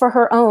just for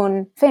her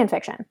own fan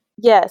fiction.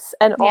 Yes,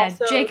 and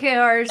also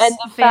JKR's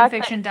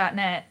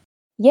fanfiction.net.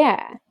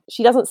 Yeah.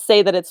 She doesn't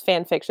say that it's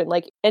fan fiction,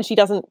 like, and she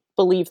doesn't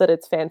believe that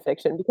it's fan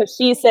fiction because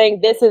she's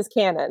saying this is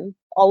canon.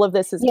 All of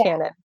this is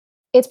canon.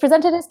 It's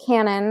presented as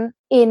canon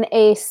in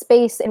a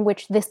space in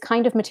which this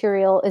kind of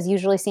material is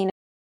usually seen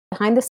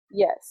behind the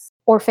scenes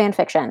or fan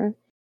fiction.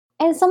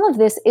 And some of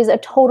this is a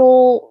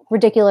total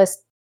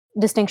ridiculous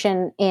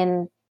distinction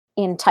in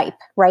type,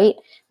 right?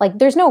 Like,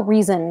 there's no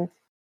reason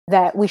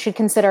that we should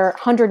consider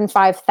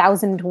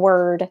 105,000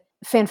 word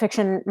fan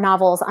fiction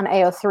novels on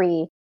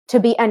AO3 to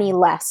be any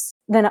less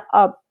than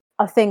a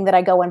thing that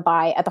I go and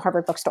buy at the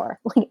Harvard bookstore.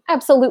 Like,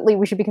 absolutely,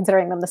 we should be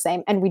considering them the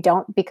same, and we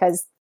don't,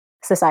 because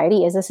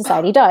society is as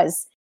society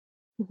does.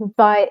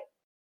 But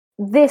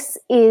this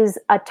is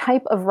a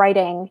type of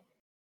writing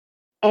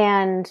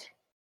and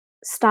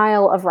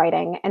style of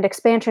writing and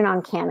expansion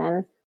on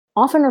canon,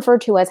 often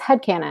referred to as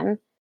headcanon,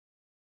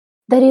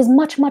 that is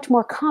much, much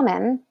more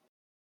common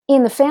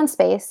in the fan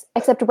space,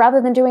 except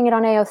rather than doing it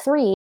on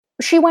AO3,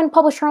 she went and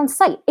published her own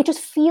site. It just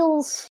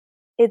feels...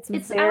 It's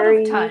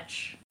very... out of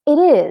touch. It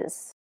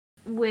is.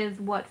 With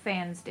what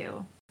fans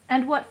do.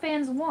 And what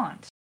fans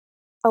want.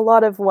 A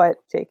lot of what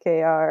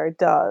JKR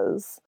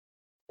does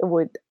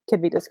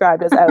can be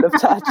described as out of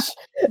touch.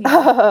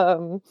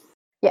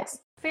 Yes.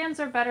 Fans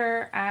are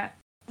better at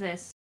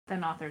this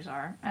than authors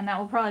are. And that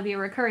will probably be a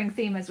recurring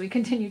theme as we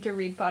continue to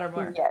read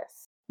Pottermore.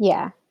 Yes.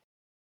 Yeah.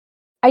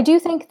 I do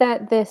think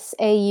that this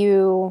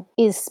AU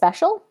is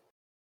special.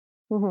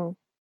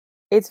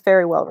 It's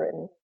very well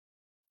written.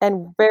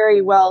 And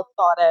very well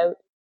thought out.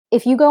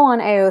 If you go on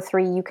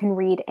AO3, you can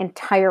read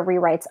entire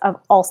rewrites of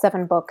all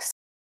 7 books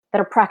that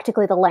are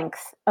practically the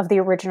length of the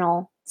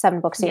original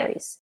 7-book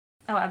series.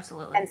 Oh,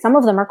 absolutely. And some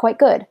of them are quite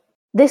good.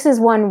 This is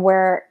one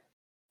where,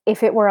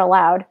 if it were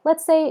allowed,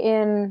 let's say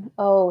in,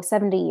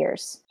 70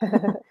 years,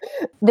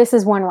 this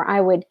is one where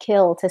I would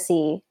kill to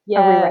see a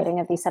rewriting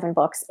of these 7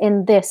 books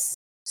in this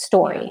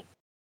story. Yeah.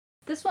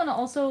 This one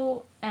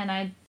also,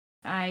 and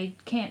I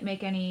can't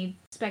make any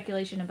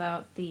speculation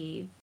about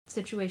the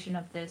situation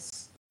of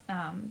this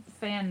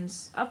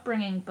fan's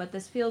upbringing, but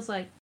this feels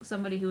like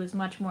somebody who is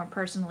much more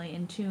personally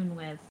in tune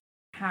with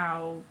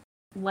how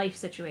life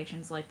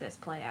situations like this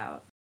play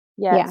out.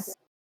 Yes.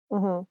 Yeah.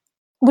 Mm-hmm.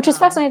 Which is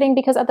fascinating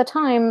because at the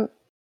time,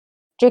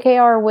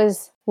 JKR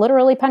was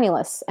literally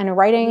penniless and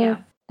writing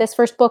this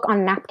first book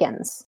on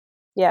napkins.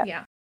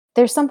 Yeah.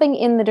 There's something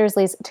in the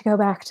Dursleys, to go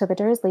back to the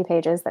Dursley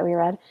pages that we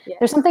read,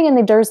 there's something in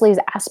the Dursleys'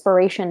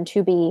 aspiration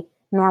to be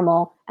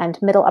normal and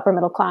upper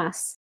middle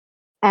class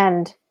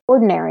and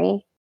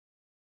ordinary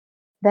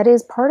that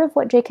is part of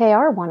what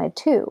JKR wanted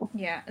too.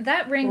 Yeah,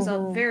 that rings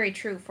very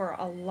true for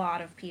a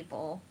lot of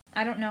people.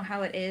 I don't know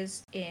how it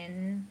is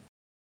in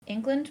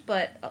England,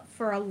 but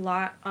for a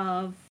lot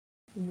of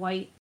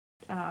white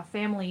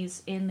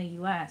families in the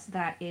US,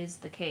 that is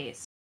the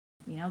case.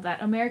 You know,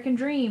 that American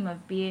dream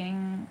of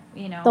being,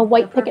 you know, the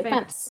white picket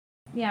fence.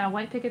 Yeah,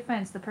 white picket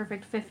fence, the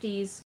perfect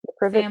 50s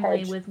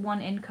family with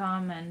one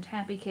income and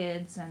happy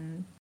kids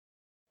and...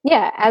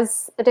 Yeah,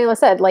 as Adela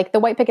said, like the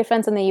white picket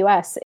fence in the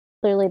US is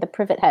clearly the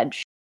privet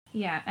hedge.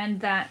 Yeah,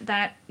 and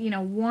that you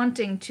know,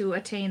 wanting to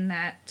attain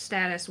that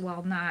status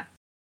while not...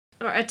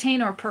 or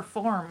attain or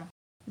perform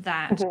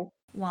that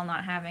while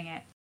not having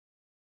it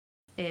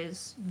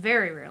is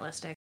very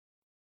realistic.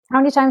 How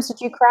many times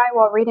did you cry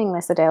while reading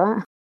this,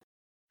 Adela?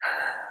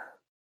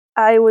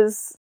 I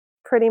was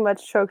pretty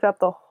much choked up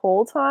the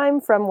whole time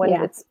from when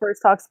it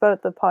first talks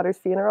about the Potter's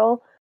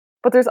funeral.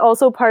 But there's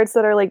also parts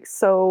that are like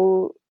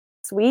so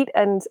sweet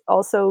and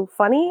also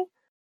funny.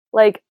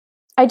 Like,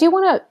 I do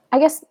want to, I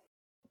guess,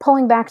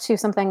 pulling back to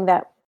something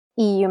that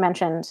you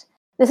mentioned.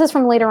 This is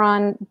from later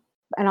on,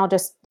 and I'll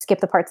just skip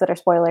the parts that are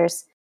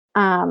spoilers.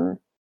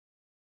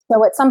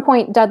 So at some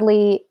point,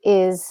 Dudley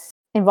is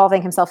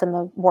involving himself in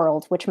the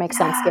world, which makes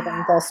sense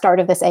given the start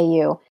of this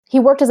AU. He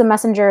worked as a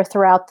messenger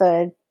throughout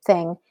the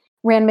thing,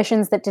 ran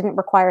missions that didn't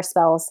require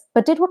spells,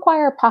 but did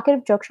require a pocket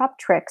of joke shop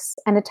tricks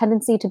and a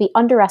tendency to be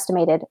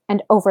underestimated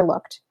and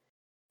overlooked.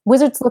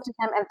 Wizards looked at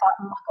him and thought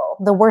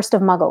Muggle, the worst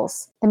of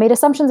Muggles. They made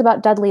assumptions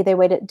about Dudley the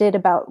way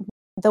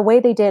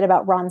they did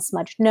about Ron's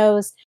smudged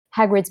nose,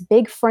 Hagrid's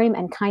big frame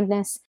and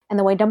kindness, and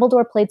the way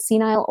Dumbledore played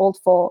senile old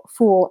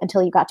fool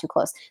until you got too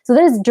close. So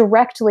that is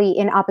directly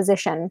in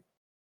opposition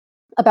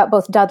about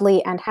both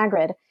Dudley and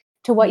Hagrid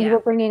to what you were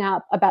bringing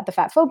up about the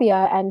fat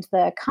phobia and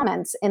the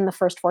comments in the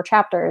first 4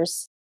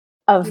 chapters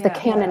of the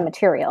canon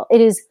material.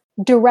 It is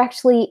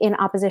directly in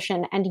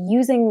opposition and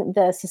using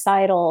the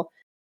societal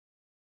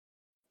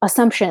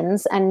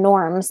assumptions and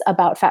norms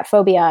about fat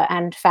phobia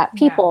and fat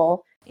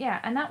people. Yeah,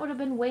 and that would have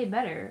been way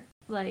better.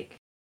 Like,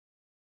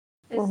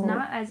 it's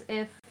not as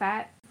if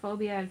fat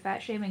phobia and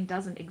fat shaming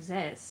doesn't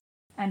exist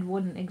and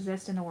wouldn't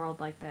exist in a world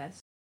like this.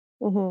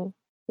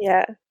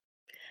 Yeah.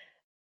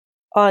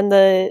 On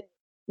the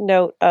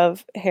note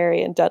of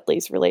Harry and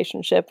Dudley's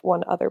relationship,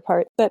 one other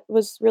part that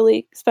was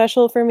really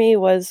special for me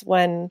was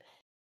when,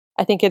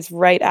 I think it's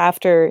right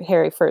after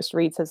Harry first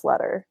reads his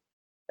letter,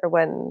 or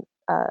when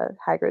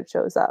Hagrid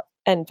shows up,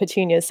 and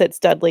Petunia sits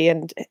Dudley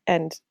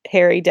and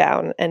Harry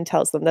down and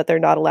tells them that they're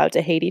not allowed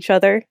to hate each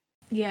other.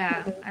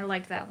 Yeah, I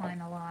liked that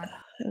line a lot.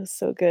 It was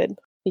so good,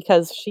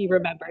 because she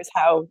remembers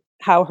how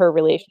her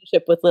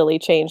relationship with Lily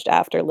changed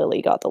after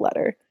Lily got the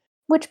letter.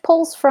 Which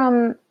pulls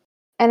from,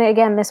 and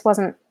again, this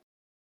wasn't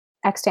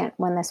extant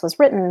when this was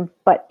written,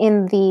 but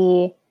in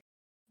the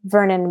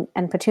Vernon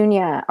and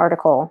Petunia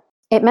article,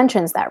 it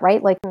mentions that,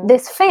 right? Like,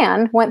 this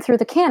fan went through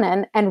the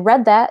canon and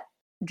read that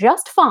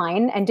just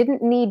fine and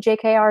didn't need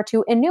JKR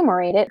to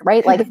enumerate it,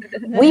 right? Like,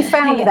 we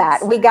found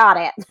that. We got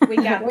it.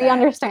 We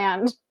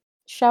understand.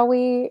 Shall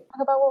we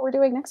talk about what we're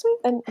doing next week?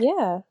 And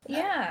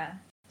Yeah.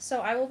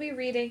 So I will be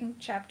reading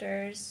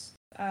chapters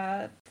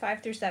 5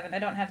 through 7. I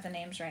don't have the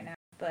names right now,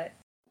 but...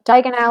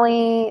 Diagon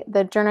Alley,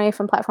 The Journey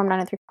from Platform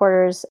 9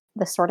 3/4,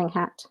 The Sorting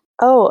Hat.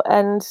 Oh,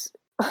 and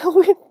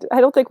I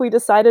don't think we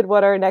decided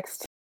what our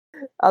next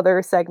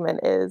other segment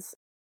is.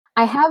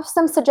 I have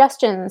some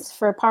suggestions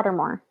for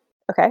Pottermore.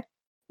 Okay.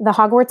 The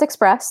Hogwarts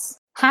Express,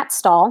 Hat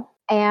Stall,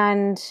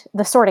 and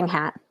The Sorting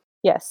Hat.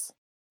 Yes.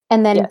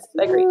 And then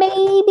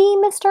maybe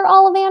Mr.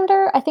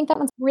 Ollivander. I think that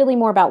one's really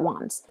more about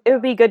wands. It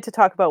would be good to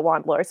talk about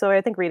wand lore, so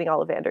I think reading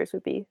Ollivanders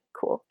would be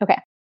cool. Okay.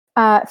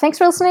 Thanks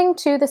for listening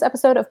to this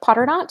episode of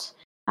Potternaut.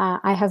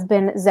 I have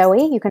been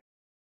Zoe. You can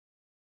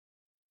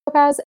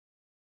as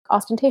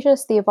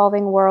Ostentatious, The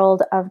Evolving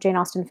World of Jane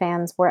Austen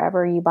Fans,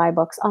 wherever you buy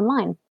books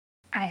online.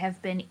 I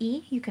have been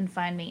E. You can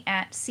find me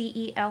at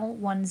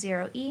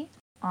CEL10E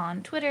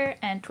on Twitter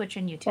and Twitch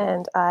and YouTube.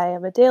 And I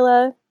am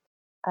Adela.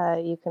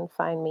 You can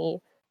find me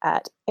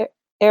at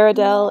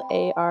Aredel,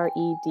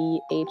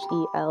 AREDHEL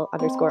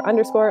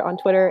 _ on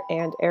Twitter,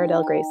 and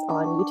Aredel Grace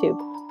on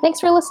YouTube. Thanks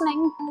for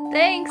listening.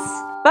 Thanks.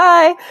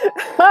 Bye.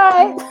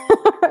 Bye.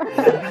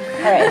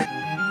 All right.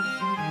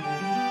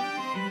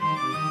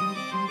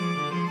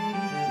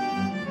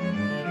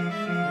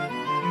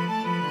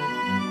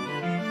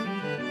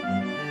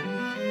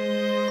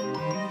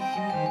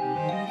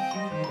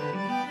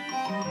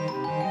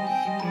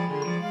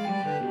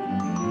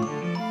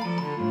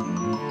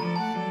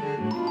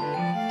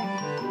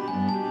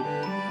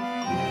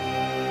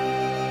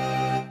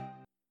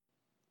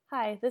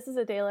 Hi, this is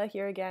Adela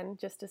here again,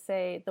 just to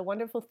say the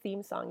wonderful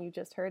theme song you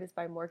just heard is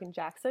by Morgan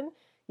Jackson.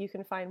 You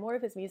can find more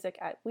of his music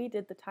at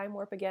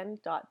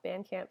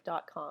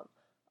wedidthetimewarpagain.bandcamp.com.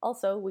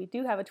 Also, we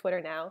do have a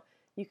Twitter now.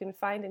 You can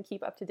find and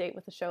keep up to date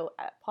with the show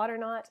at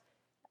Potternaut,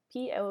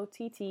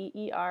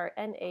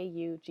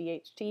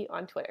 POTTERNAUGHT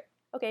on Twitter.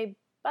 Okay,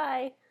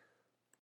 bye!